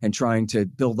and trying to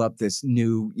build up this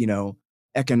new,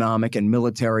 economic and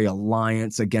military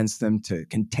alliance against them to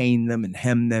contain them and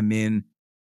hem them in.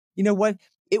 You know what?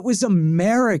 It was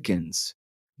Americans,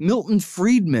 Milton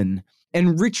Friedman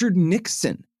and Richard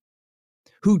Nixon,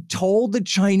 who told the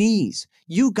Chinese,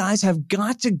 you guys have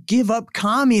got to give up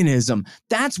communism.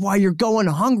 That's why you're going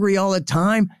hungry all the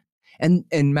time.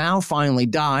 And Mao finally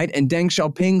died, and Deng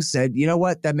Xiaoping said, you know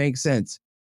what? That makes sense.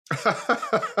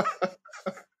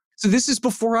 So this is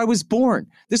before I was born.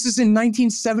 This is in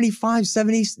 1975,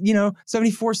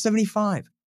 74,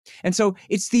 75. And so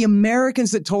it's the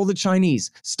Americans that told the Chinese,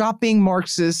 stop being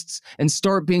Marxists and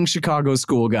start being Chicago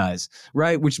school guys,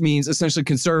 right? Which means essentially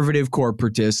conservative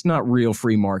corporatists, not real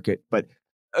free market, but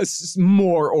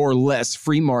more or less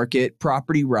free market,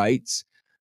 property rights,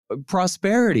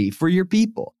 prosperity for your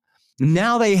people.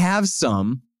 Now they have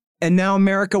some, and now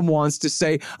America wants to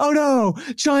say, oh no,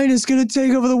 China's going to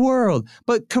take over the world.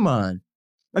 But come on,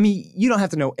 I mean, you don't have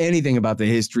to know anything about the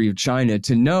history of China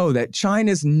to know that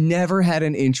China's never had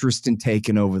an interest in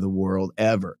taking over the world,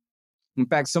 ever. In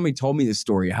fact, somebody told me this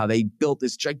story, how they built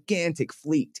this gigantic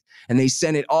fleet and they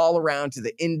sent it all around to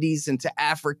the Indies and to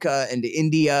Africa and to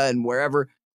India and wherever.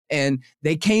 And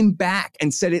they came back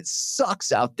and said, it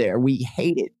sucks out there. We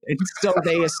hate it. And so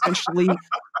they essentially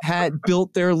had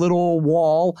built their little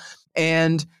wall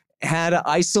and had an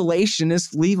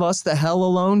isolationist leave us the hell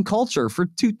alone culture for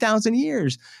 2,000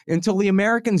 years until the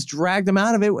Americans dragged them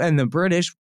out of it and the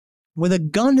British with a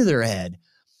gun to their head.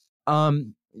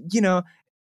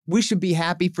 We should be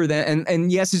happy for them.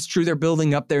 And yes, it's true, they're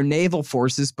building up their naval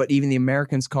forces, but even the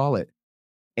Americans call it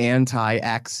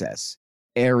anti-access,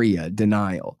 area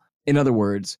denial. In other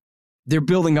words, they're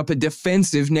building up a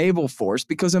defensive naval force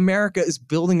because America is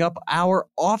building up our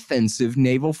offensive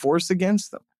naval force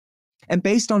against them. And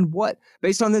based on what?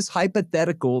 Based on this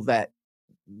hypothetical that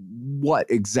what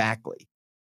exactly?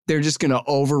 They're just going to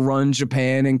overrun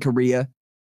Japan and Korea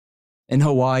and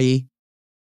Hawaii?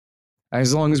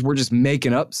 As long as we're just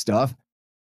making up stuff.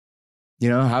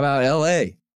 How about LA?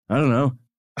 I don't know.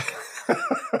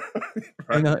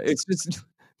 Right. It's just,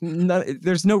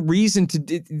 there's no reason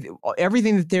to,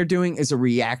 everything that they're doing is a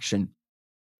reaction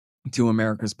to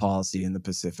America's policy in the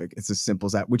Pacific. It's as simple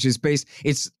as that, which is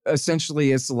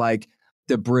it's like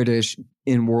the British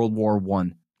in World War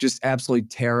I, just absolutely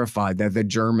terrified that the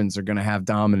Germans are going to have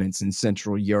dominance in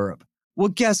Central Europe. Well,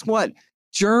 guess what?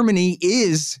 Germany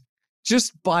is,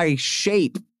 just by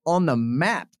shape on the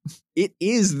map, it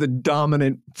is the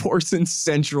dominant force in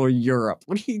Central Europe.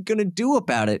 What are you going to do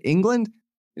about it, England?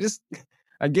 Just,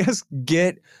 I guess,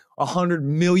 get 100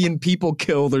 million people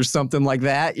killed or something like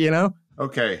that,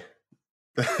 Okay.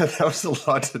 That was a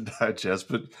lot to digest,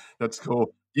 but that's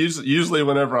cool. Usually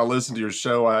whenever I listen to your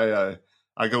show,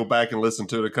 I go back and listen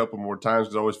to it a couple more times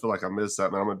because I always feel like I missed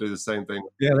something. I'm going to do the same thing.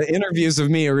 Yeah, the interviews of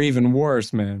me are even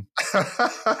worse, man.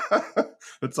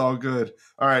 It's all good.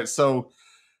 All right, so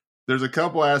there's a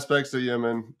couple aspects of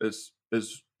Yemen. Is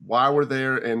why we're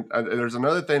there, and there's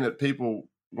another thing that people,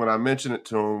 when I mention it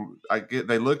to them,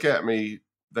 they look at me,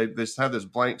 they just have this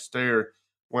blank stare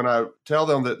when I tell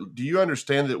them that, do you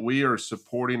understand that we are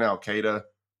supporting Al Qaeda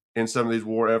in some of these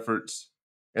war efforts?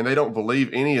 And they don't believe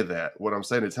any of that. What I'm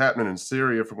saying, it's happening in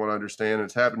Syria, from what I understand.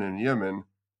 It's happening in Yemen.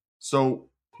 So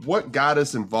what got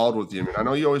us involved with Yemen? I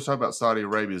know you always talk about Saudi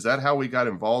Arabia. Is that how we got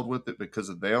involved with it, because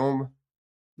of them?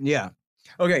 Yeah.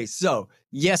 Okay, so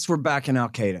yes, we're backing Al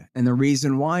Qaeda. And the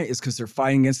reason why is because they're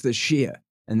fighting against the Shia.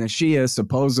 And the Shia,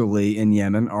 supposedly in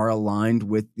Yemen, are aligned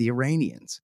with the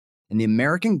Iranians. And the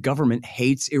American government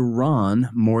hates Iran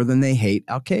more than they hate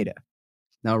Al Qaeda.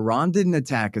 Now, Iran didn't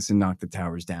attack us and knock the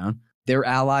towers down. Their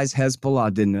allies,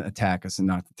 Hezbollah, didn't attack us and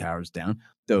knock the towers down.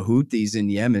 The Houthis in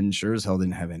Yemen sure as hell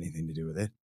didn't have anything to do with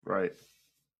it. Right.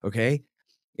 Okay?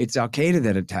 It's Al Qaeda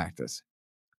that attacked us.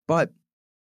 But,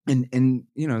 and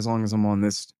as long as I'm on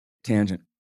this tangent,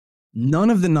 none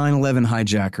of the 9/11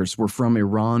 hijackers were from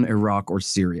Iran, Iraq, or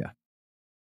Syria.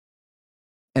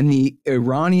 And the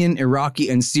Iranian, Iraqi,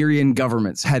 and Syrian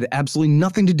governments had absolutely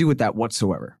nothing to do with that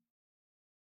whatsoever.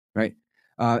 Right?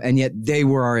 And yet they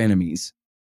were our enemies,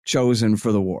 chosen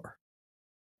for the war.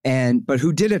 But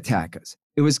who did attack us?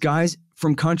 It was guys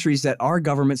from countries that our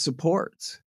government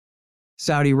supports.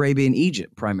 Saudi Arabia and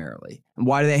Egypt, primarily. And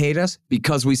why do they hate us?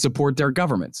 Because we support their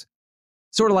governments.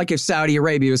 Sort of like if Saudi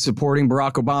Arabia was supporting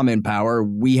Barack Obama in power,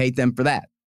 we hate them for that.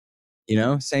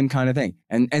 Same kind of thing.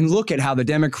 And look at how the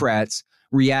Democrats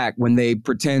react when they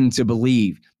pretend to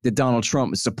believe that Donald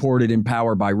Trump is supported in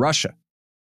power by Russia.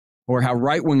 Or how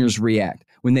right-wingers react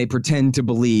when they pretend to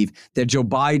believe that Joe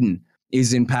Biden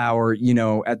is in power,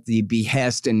 at the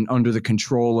behest and under the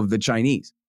control of the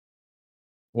Chinese.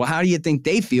 Well, how do you think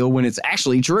they feel when it's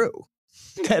actually true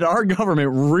that our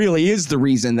government really is the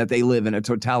reason that they live in a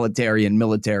totalitarian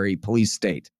military police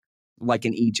state, like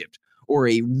in Egypt, or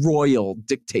a royal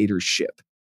dictatorship,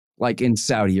 like in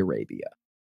Saudi Arabia?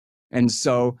 And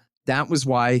so that was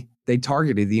why they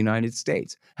targeted the United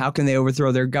States. How can they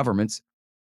overthrow their governments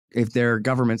if their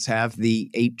governments have the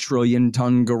 8 trillion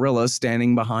ton gorilla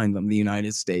standing behind them, the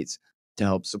United States, to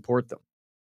help support them?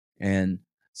 And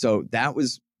so that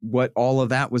was what all of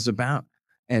that was about.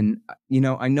 And,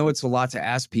 I know it's a lot to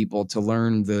ask people to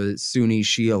learn the Sunni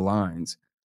Shia lines,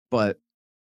 but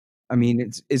I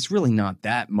mean, it's really not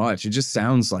that much. It just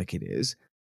sounds like it is.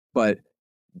 But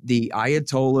the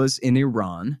Ayatollahs in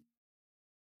Iran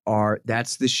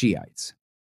that's the Shiites.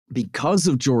 Because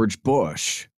of George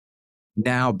Bush,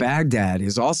 now Baghdad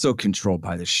is also controlled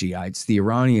by the Shiites, the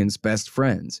Iranians' best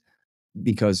friends,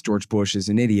 because George Bush is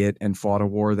an idiot and fought a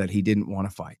war that he didn't want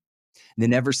to fight. And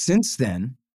then ever since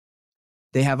then,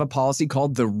 They have a policy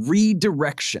called the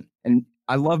redirection. And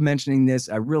I love mentioning this.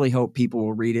 I really hope people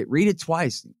will read it. Read it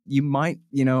twice. You might,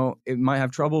 it might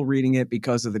have trouble reading it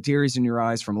because of the tears in your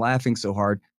eyes from laughing so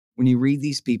hard. When you read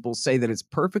these people say that it's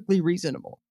perfectly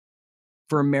reasonable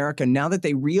for America, now that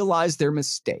they realize their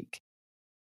mistake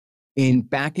in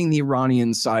backing the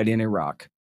Iranian side in Iraq,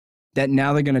 that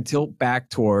now they're going to tilt back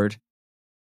toward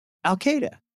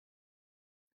Al-Qaeda.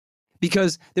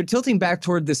 Because they're tilting back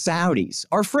toward the Saudis,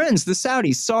 our friends, the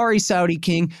Saudis. Sorry, Saudi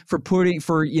king, for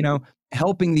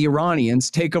helping the Iranians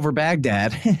take over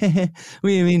Baghdad.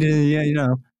 We mean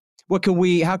to,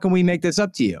 how can we make this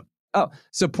up to you? Oh,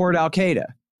 support Al-Qaeda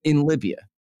in Libya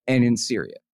and in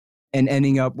Syria, and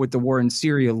ending up with the war in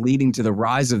Syria leading to the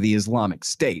rise of the Islamic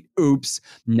State. Oops.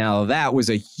 Now that was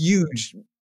a huge,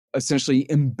 essentially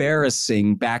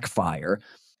embarrassing backfire.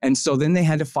 And so then they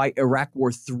had to fight Iraq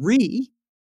War III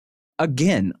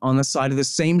again on the side of the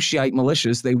same Shiite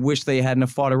militias they wish they hadn't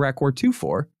have fought Iraq War II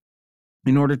for,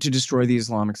 in order to destroy the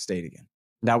Islamic State again.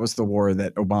 That was the war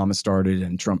that Obama started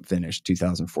and Trump finished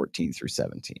 2014 through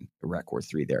 17, Iraq War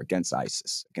III there against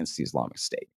ISIS, against the Islamic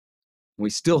State. We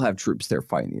still have troops there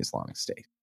fighting the Islamic State.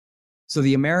 So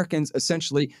the Americans,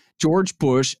 essentially, George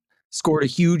Bush scored a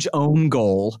huge own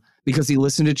goal because he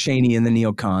listened to Cheney and the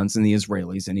neocons and the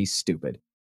Israelis, and he's stupid.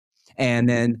 And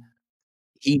then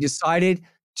he decided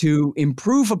to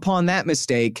improve upon that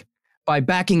mistake by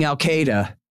backing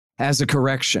Al-Qaeda as a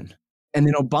correction. And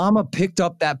then Obama picked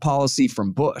up that policy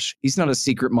from Bush. He's not a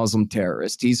secret Muslim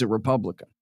terrorist. He's a Republican.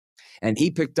 And he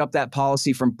picked up that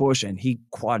policy from Bush and he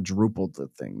quadrupled the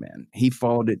thing, man. He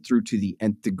followed it through to the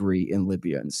nth degree in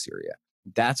Libya and Syria.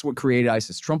 That's what created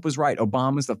ISIS. Trump was right.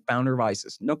 Obama's the founder of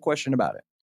ISIS. No question about it.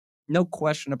 No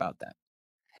question about that.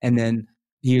 And then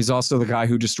he is also the guy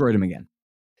who destroyed him again.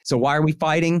 So why are we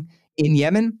fighting in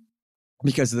Yemen?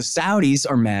 Because the Saudis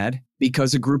are mad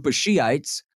because a group of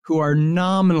Shiites who are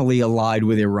nominally allied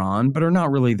with Iran, but are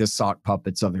not really the sock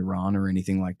puppets of Iran or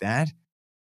anything like that.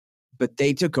 But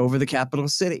they took over the capital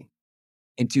city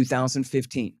in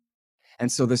 2015.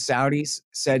 And so the Saudis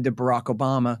said to Barack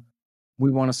Obama,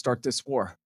 we want to start this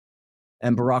war.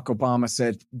 And Barack Obama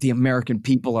said, the American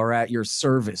people are at your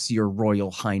service, your royal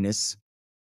highness,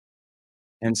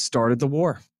 and started the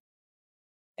war.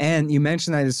 And you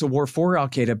mentioned that it's a war for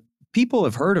Al-Qaeda. People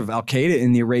have heard of Al-Qaeda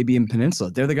in the Arabian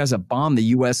Peninsula. They're the guys that bombed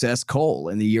the USS Cole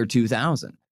in the year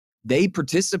 2000. They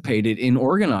participated in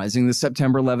organizing the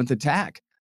September 11th attack.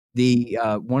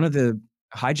 One of the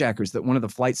hijackers, one of the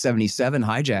Flight 77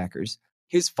 hijackers,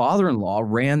 his father-in-law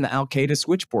ran the Al-Qaeda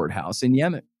switchboard house in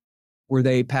Yemen, where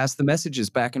they passed the messages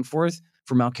back and forth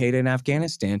from Al-Qaeda in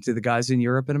Afghanistan to the guys in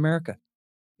Europe and America.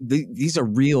 These are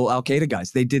real Al-Qaeda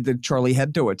guys. They did the Charlie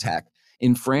Hebdo attack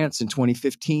in France in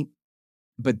 2015.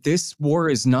 But this war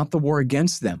is not the war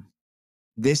against them.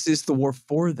 This is the war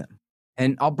for them.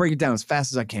 And I'll break it down as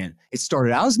fast as I can. It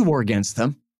started out as the war against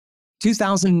them.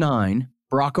 2009,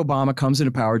 Barack Obama comes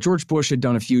into power. George Bush had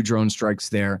done a few drone strikes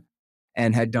there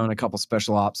and had done a couple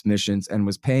special ops missions and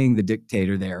was paying the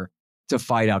dictator there to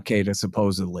fight Al-Qaeda,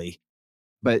 supposedly.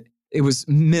 But it was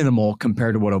minimal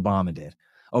compared to what Obama did.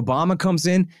 Obama comes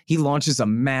in, he launches a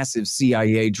massive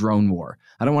CIA drone war.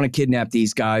 I don't want to kidnap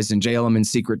these guys and jail them in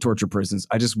secret torture prisons.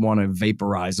 I just want to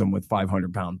vaporize them with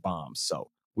 500-pound bombs. So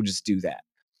we'll just do that.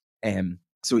 And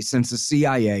so he sends the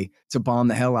CIA to bomb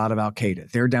the hell out of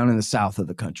Al-Qaeda. They're down in the south of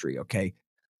the country, okay?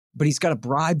 But he's got to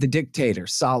bribe the dictator,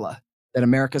 Saleh, that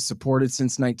America supported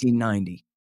since 1990.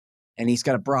 And he's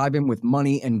got to bribe him with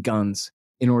money and guns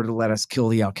in order to let us kill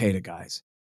the Al-Qaeda guys.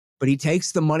 But he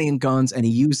takes the money and guns and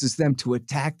he uses them to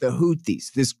attack the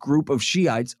Houthis, this group of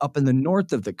Shiites up in the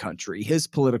north of the country, his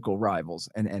political rivals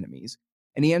and enemies.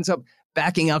 And he ends up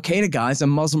backing Al-Qaeda guys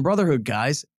and Muslim Brotherhood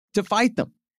guys to fight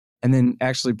them. And then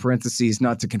actually, parentheses,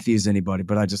 not to confuse anybody,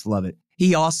 but I just love it.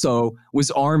 He also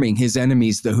was arming his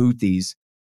enemies, the Houthis,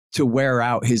 to wear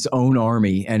out his own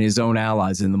army and his own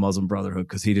allies in the Muslim Brotherhood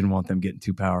because he didn't want them getting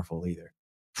too powerful either.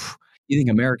 You think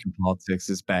American politics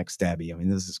is backstabby? I mean,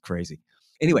 this is crazy.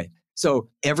 Anyway, so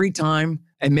every time,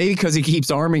 and maybe because he keeps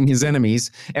arming his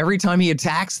enemies, every time he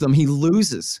attacks them, he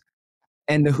loses.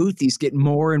 And the Houthis get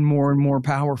more and more and more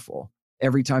powerful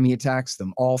every time he attacks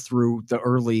them, all through the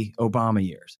early Obama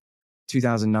years,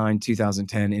 2009,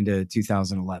 2010, into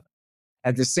 2011.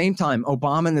 At the same time,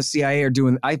 Obama and the CIA are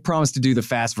doing, I promised to do the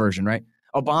fast version, right?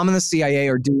 Obama and the CIA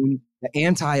are doing the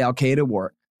anti-Al-Qaeda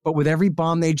war. But with every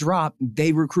bomb they drop,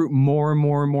 they recruit more and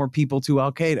more and more people to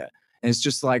Al-Qaeda. And it's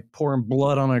just like pouring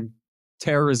blood on a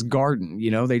terrorist garden. You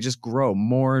know, they just grow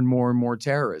more and more and more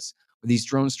terrorists with these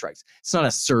drone strikes. It's not a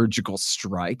surgical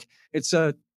strike. It's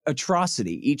a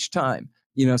atrocity each time.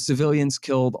 You know, civilians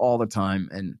killed all the time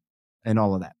and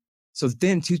all of that. So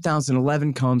then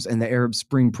 2011 comes and the Arab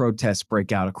Spring protests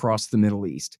break out across the Middle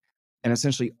East. And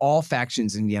essentially all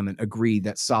factions in Yemen agree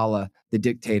that Saleh, the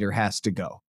dictator, has to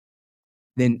go.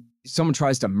 Then someone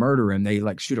tries to murder him. They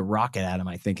like shoot a rocket at him,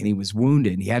 I think, and he was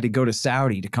wounded. He had to go to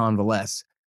Saudi to convalesce.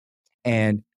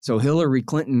 And so Hillary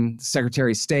Clinton,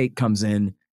 Secretary of State, comes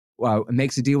in,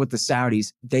 makes a deal with the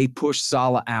Saudis. They push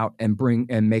Saleh out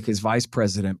and make his vice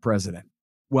president president.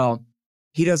 Well,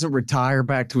 he doesn't retire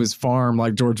back to his farm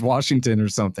like George Washington or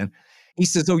something. He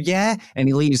says, oh, yeah. And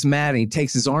he leaves mad and he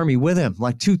takes his army with him.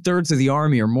 Like 2/3 of the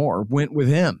army or more went with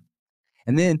him.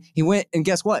 And then he went and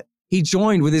guess what? He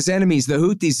joined with his enemies, the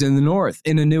Houthis in the north,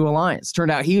 in a new alliance.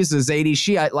 Turned out he was a Zaydi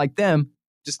Shiite like them,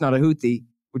 just not a Houthi,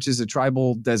 which is a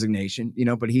tribal designation,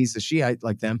 but he's a Shiite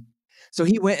like them. So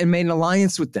he went and made an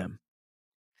alliance with them.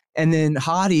 And then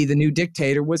Hadi, the new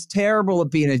dictator, was terrible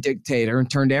at being a dictator and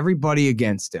turned everybody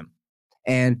against him.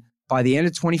 And by the end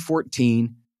of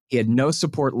 2014, he had no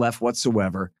support left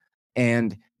whatsoever.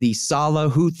 And the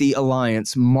Saleh Houthi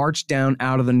alliance marched down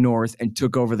out of the north and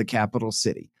took over the capital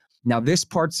city. Now, this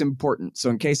part's important. So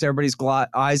in case everybody's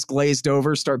eyes glazed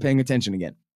over, start paying attention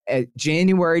again. At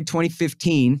January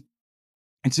 2015,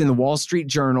 it's in the Wall Street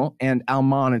Journal and Al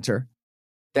Monitor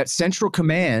that Central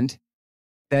Command,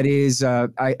 that is,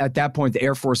 at that point, the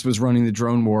Air Force was running the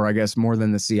drone war, I guess, more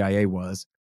than the CIA was.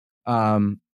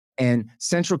 And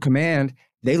Central Command,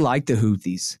 they liked the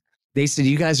Houthis. They said,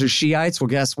 you guys are Shiites? Well,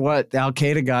 guess what? The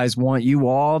Al-Qaeda guys want you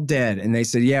all dead. And they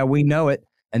said, yeah, we know it.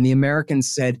 And the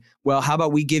Americans said, well, how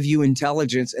about we give you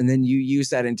intelligence and then you use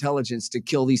that intelligence to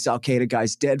kill these Al-Qaeda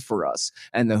guys dead for us?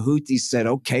 And the Houthis said,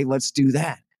 okay, let's do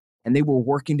that. And they were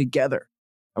working together.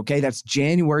 Okay, that's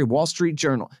January, Wall Street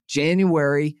Journal,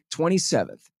 January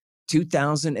 27th,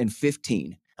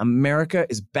 2015. America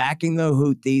is backing the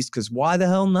Houthis because why the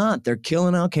hell not? They're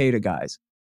killing Al-Qaeda guys.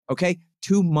 Okay,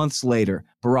 2 months later,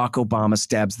 Barack Obama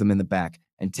stabs them in the back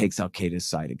and takes Al-Qaeda's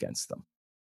side against them.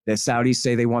 The Saudis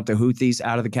say they want the Houthis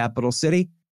out of the capital city,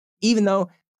 even though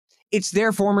it's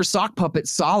their former sock puppet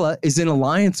Saleh is in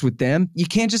alliance with them. You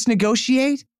can't just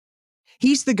negotiate.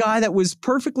 He's the guy that was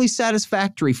perfectly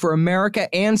satisfactory for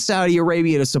America and Saudi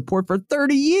Arabia to support for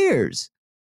 30 years.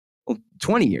 Well,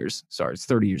 20 years. Sorry, it's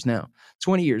 30 years now.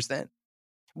 20 years then.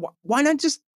 Why not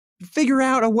just figure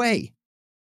out a way?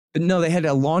 But no, they had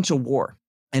to launch a war.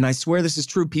 And I swear this is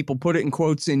true. People put it in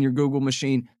quotes in your Google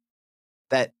machine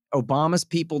that Obama's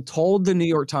people told the New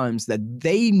York Times that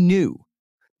they knew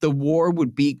the war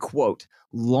would be, quote,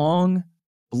 long,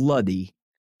 bloody,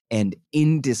 and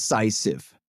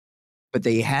indecisive. But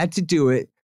they had to do it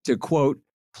to, quote,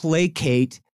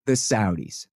 placate the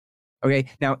Saudis. Okay,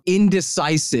 now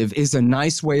indecisive is a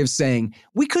nice way of saying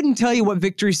we couldn't tell you what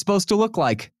victory's supposed to look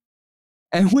like.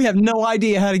 And we have no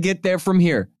idea how to get there from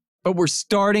here. But we're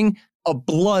starting a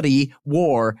bloody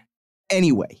war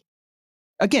anyway.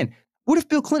 Again, what if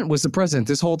Bill Clinton was the president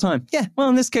this whole time? Yeah, well,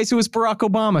 in this case, it was Barack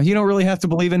Obama. You don't really have to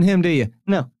believe in him, do you?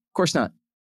 No, of course not.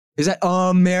 Is that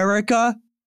America?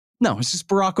 No, it's just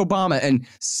Barack Obama and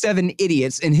 7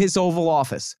 idiots in his Oval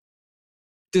Office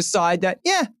decide that,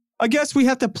 yeah, I guess we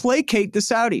have to placate the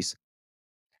Saudis.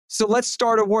 So let's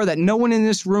start a war that no one in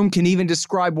this room can even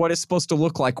describe what it's supposed to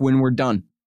look like when we're done.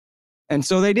 And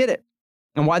so they did it.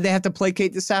 And why'd they have to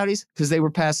placate the Saudis? Because they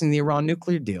were passing the Iran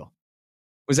nuclear deal.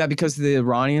 Was that because the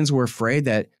Iranians were afraid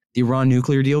that the Iran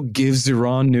nuclear deal gives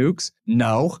Iran nukes?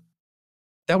 No.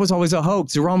 That was always a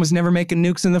hoax. Iran was never making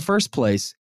nukes in the first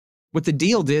place. What the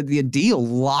deal did, the deal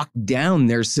locked down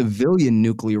their civilian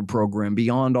nuclear program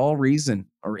beyond all reason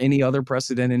or any other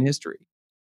precedent in history.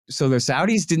 So the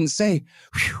Saudis didn't say,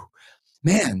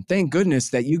 man, thank goodness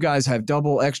that you guys have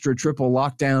double, extra, triple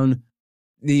locked down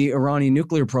the Iranian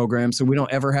nuclear program so we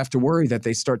don't ever have to worry that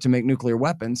they start to make nuclear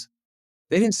weapons.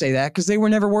 They didn't say that because they were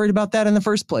never worried about that in the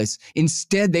first place.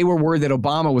 Instead, they were worried that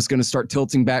Obama was going to start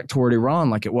tilting back toward Iran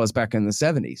like it was back in the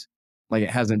 70s, like it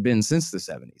hasn't been since the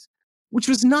 70s, which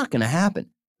was not going to happen.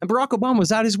 And Barack Obama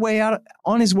was on his way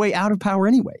out of power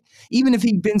anyway. Even if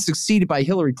he'd been succeeded by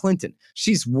Hillary Clinton,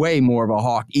 she's way more of a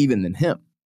hawk even than him.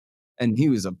 And he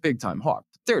was a big-time hawk.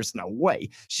 There's no way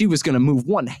she was going to move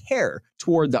one hair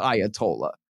toward the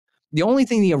Ayatollah. The only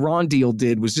thing the Iran deal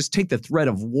did was just take the threat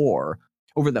of war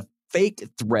over the fake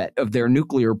threat of their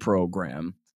nuclear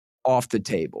program off the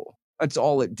table. That's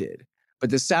all it did.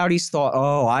 But the Saudis thought,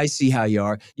 oh, I see how you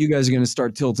are. You guys are going to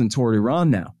start tilting toward Iran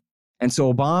now. And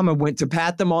so Obama went to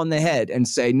pat them on the head and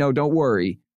say, no, don't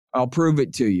worry. I'll prove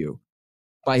it to you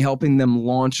by helping them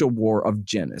launch a war of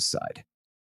genocide.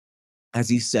 As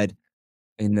he said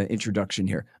in the introduction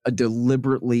here, a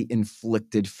deliberately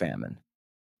inflicted famine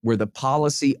where the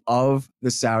policy of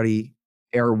the Saudi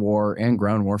air war and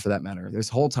ground war for that matter, this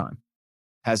whole time,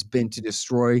 has been to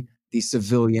destroy the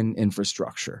civilian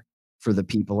infrastructure for the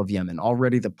people of Yemen,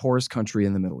 already the poorest country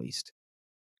in the Middle East.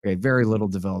 Okay, very little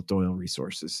developed oil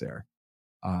resources there,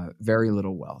 very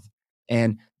little wealth.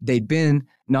 And they'd been,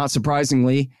 not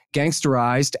surprisingly,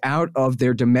 gangsterized out of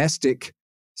their domestic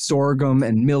sorghum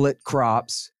and millet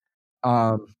crops,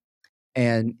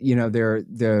 and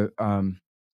their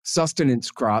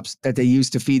sustenance crops that they use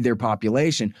to feed their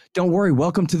population. Don't worry,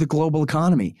 welcome to the global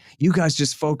economy. You guys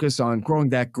just focus on growing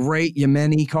that great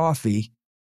Yemeni coffee,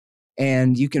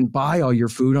 and you can buy all your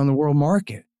food on the world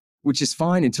market, which is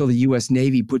fine until the U.S.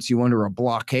 Navy puts you under a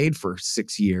blockade for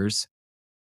 6 years,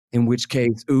 in which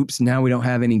case, oops, now we don't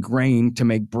have any grain to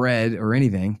make bread or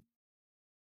anything.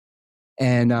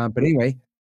 And but anyway,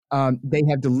 they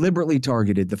have deliberately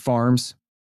targeted the farms,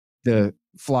 the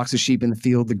flocks of sheep in the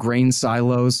field, the grain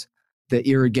silos, the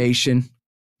irrigation.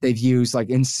 They've used like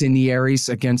incendiaries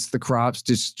against the crops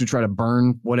just to try to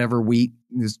burn whatever wheat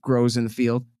grows in the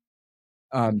field.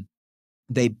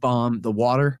 They bomb the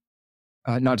water,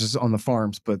 not just on the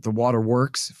farms, but the water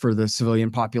works for the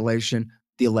civilian population,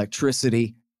 the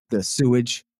electricity, the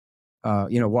sewage,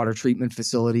 water treatment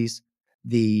facilities,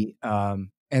 and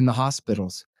the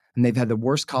hospitals. And they've had the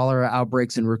worst cholera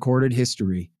outbreaks in recorded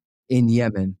history in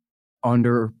Yemen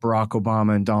under Barack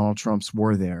Obama and Donald Trump's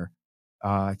war there.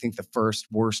 I think the first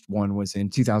worst one was in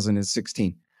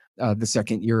 2016, the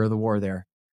second year of the war there.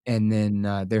 And then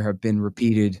there have been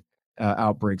repeated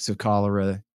outbreaks of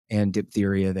cholera and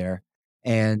diphtheria there.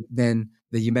 And then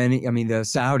the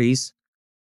Saudis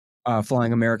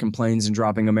flying American planes and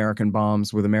dropping American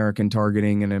bombs with American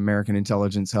targeting and American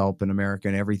intelligence help and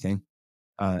American everything.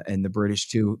 And the British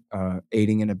too,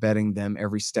 aiding and abetting them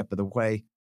every step of the way,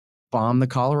 bomb the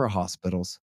cholera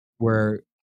hospitals where,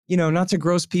 not to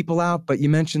gross people out, but you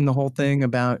mentioned the whole thing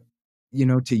about,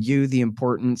 to you, the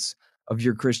importance of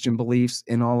your Christian beliefs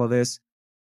in all of this.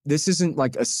 This isn't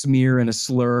like a smear and a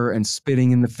slur and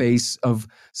spitting in the face of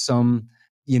some,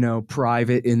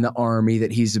 private in the army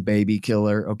that he's a baby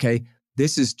killer. Okay.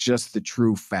 This is just the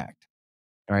true fact.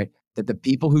 All right. That the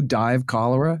people who die of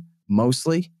cholera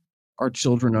mostly are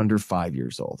children under 5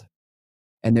 years old.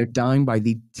 And they're dying by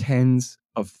the tens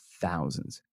of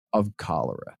thousands of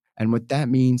cholera. And what that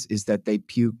means is that they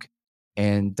puke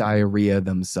and diarrhea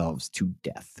themselves to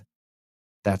death.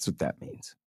 That's what that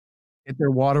means. Get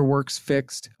their waterworks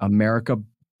fixed. America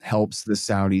helps the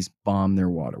Saudis bomb their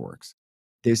waterworks.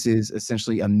 This is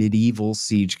essentially a medieval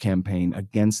siege campaign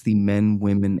against the men,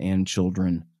 women, and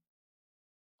children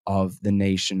of the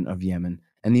nation of Yemen.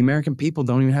 And the American people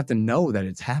don't even have to know that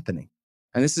it's happening.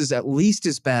 And this is at least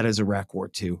as bad as Iraq War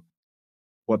II,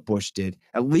 what Bush did,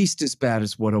 at least as bad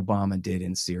as what Obama did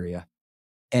in Syria.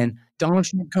 And Donald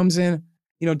Trump comes in,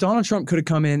 Donald Trump could have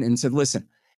come in and said, listen,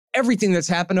 everything that's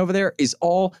happened over there is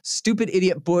all stupid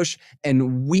idiot Bush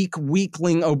and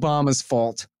weakling Obama's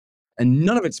fault. And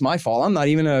none of it's my fault. I'm not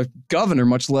even a governor,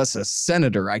 much less a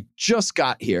senator. I just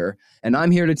got here, and I'm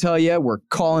here to tell you we're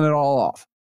calling it all off.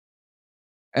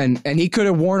 And he could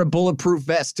have worn a bulletproof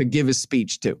vest to give his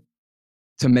speech to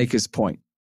make his point.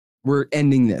 We're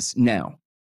ending this now.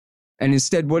 And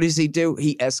instead, what does he do?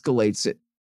 He escalates it.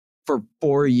 For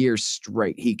 4 years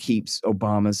straight, he keeps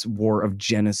Obama's war of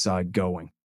genocide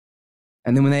going.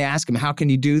 And then when they ask him, how can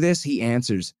you do this? He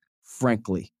answers,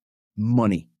 frankly,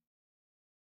 money.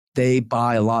 They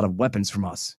buy a lot of weapons from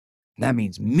us. And that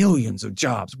means millions of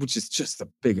jobs, which is just the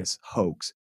biggest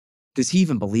hoax. Does he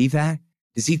even believe that?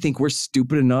 Does he think we're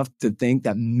stupid enough to think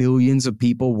that millions of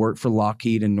people work for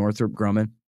Lockheed and Northrop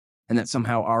Grumman and that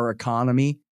somehow our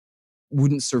economy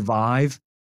wouldn't survive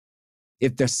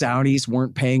if the Saudis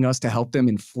weren't paying us to help them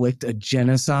inflict a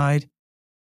genocide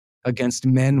against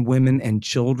men, women, and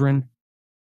children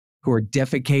who are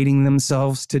defecating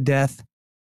themselves to death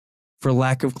for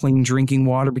lack of clean drinking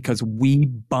water because we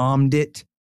bombed it?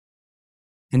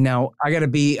 And now I got to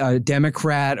be a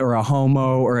Democrat or a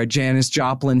homo or a Janis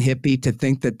Joplin hippie to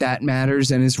think that that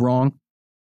matters and is wrong.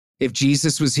 If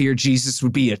Jesus was here, Jesus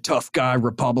would be a tough guy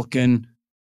Republican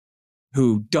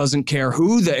who doesn't care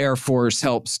who the Air Force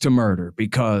helps to murder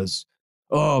because,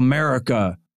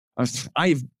 America.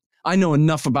 I know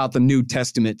enough about the New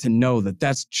Testament to know that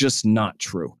that's just not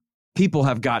true. People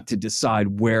have got to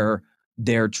decide where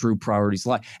their true priorities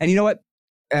lie. And you know what?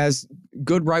 As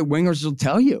good right-wingers will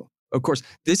tell you, of course,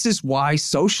 this is why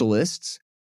socialists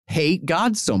hate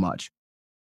God so much.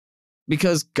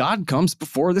 Because God comes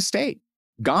before the state.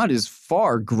 God is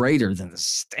far greater than the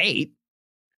state,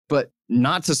 but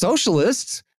not to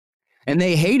socialists. And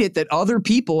they hate it that other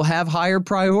people have higher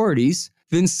priorities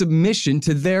than submission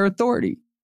to their authority.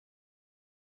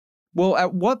 Well,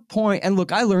 at what point, and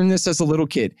look, I learned this as a little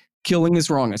kid. killing is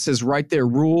wrong. It says right there,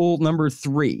 rule number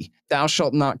 3, thou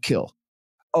shalt not kill.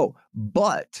 Oh,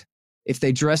 but if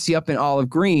they dress you up in olive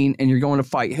green and you're going to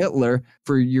fight Hitler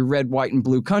for your red, white, and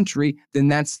blue country, then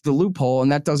that's the loophole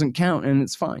and that doesn't count and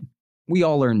it's fine. We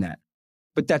all learn that.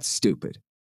 But that's stupid.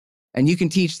 And you can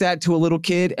teach that to a little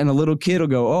kid and a little kid will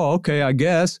go, oh, okay, I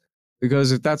guess.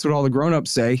 Because if that's what all the grown-ups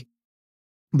say.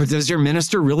 But does your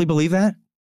minister really believe that?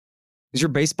 Does your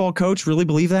baseball coach really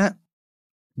believe that?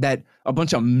 That a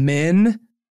bunch of men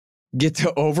get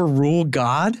to overrule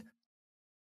God?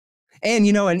 And,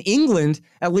 you know, in England,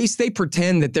 at least they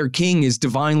pretend that their king is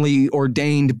divinely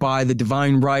ordained by the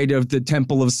divine right of the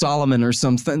Temple of Solomon or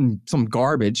something, some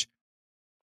garbage.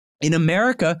 In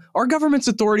America, our government's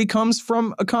authority comes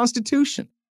from a constitution,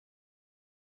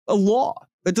 a law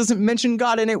that doesn't mention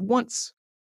God in it once.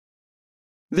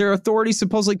 Their authority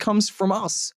supposedly comes from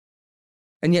us.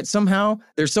 And yet somehow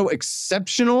they're so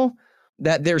exceptional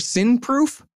that they're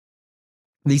sin-proof.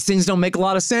 These things don't make a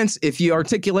lot of sense if you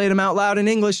articulate them out loud in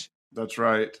English. That's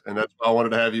right. And that's why I wanted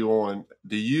to have you on.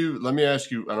 Let me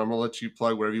ask you, and I'm going to let you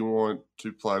plug whatever you want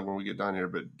to plug when we get done here,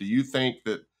 but do you think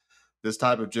that this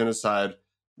type of genocide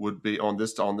would be on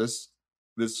this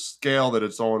scale that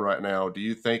it's on right now? Do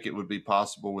you think it would be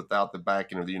possible without the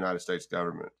backing of the United States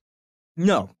government?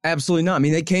 No, absolutely not. I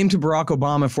mean, they came to Barack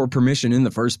Obama for permission in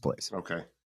the first place. Okay.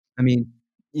 I mean,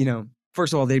 you know,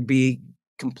 first of all, they'd be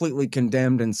completely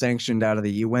condemned and sanctioned out of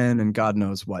the UN and God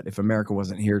knows what if America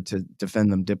wasn't here to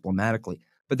defend them diplomatically.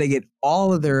 But they get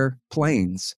all of their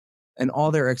planes and all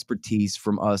their expertise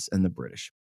from us and the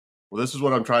British. Well, this is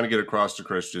what I'm trying to get across to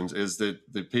Christians, is that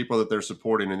the people that they're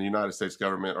supporting in the United States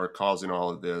government are causing all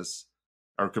of this,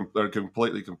 are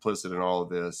completely complicit in all of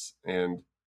this. And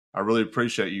I really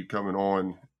appreciate you coming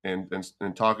on and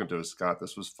talking to us, Scott.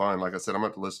 This was fun. Like I said, I'm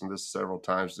going to have to listen to this several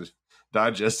times to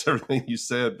digest everything you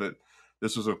said, but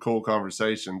this was a cool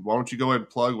conversation. Why don't you go ahead and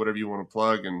plug whatever you want to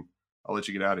plug, and I'll let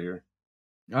you get out of here.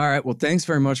 All right. Well, thanks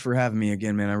very much for having me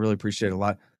again, man. I really appreciate it a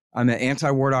lot. I'm at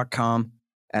antiwar.com,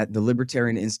 at the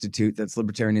Libertarian Institute. That's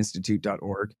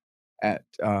libertarianinstitute.org.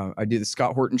 I do the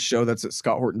Scott Horton show. That's at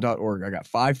scotthorton.org. I got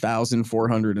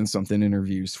 5,400 and something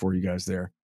interviews for you guys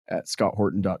there at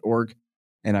scotthorton.org.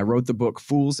 And I wrote the book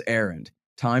Fool's Errand,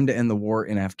 Time to End the War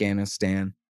in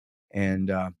Afghanistan.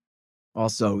 And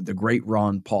also The Great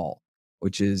Ron Paul,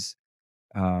 which is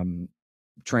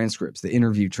transcripts, the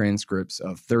interview transcripts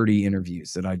of 30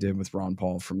 interviews that I did with Ron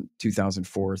Paul from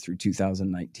 2004 through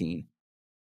 2019.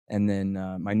 And then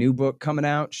my new book coming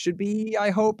out should be,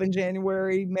 I hope, in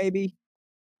January, maybe,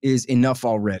 is Enough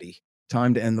Already,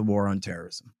 Time to End the War on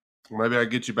Terrorism. Maybe I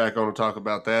get you back on to talk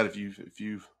about that if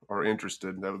you are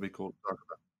interested. That would be cool to talk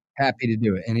about. Happy to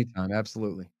do it anytime.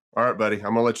 Absolutely. All right, buddy. I'm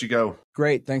going to let you go.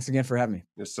 Great. Thanks again for having me.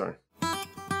 Yes, sir.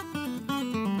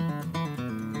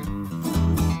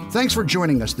 Thanks for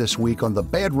joining us this week on the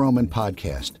Bad Roman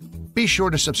Podcast. Be sure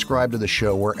to subscribe to the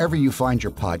show wherever you find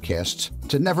your podcasts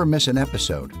to never miss an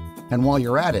episode. And while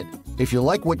you're at it, if you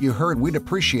like what you heard, we'd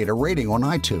appreciate a rating on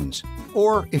iTunes.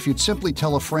 Or if you'd simply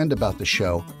tell a friend about the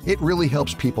show, it really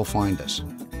helps people find us.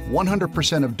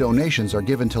 100% of donations are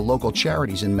given to local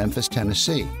charities in Memphis,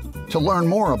 Tennessee. To learn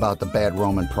more about the Bad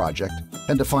Roman Project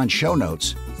and to find show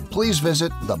notes, please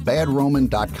visit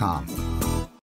thebadroman.com.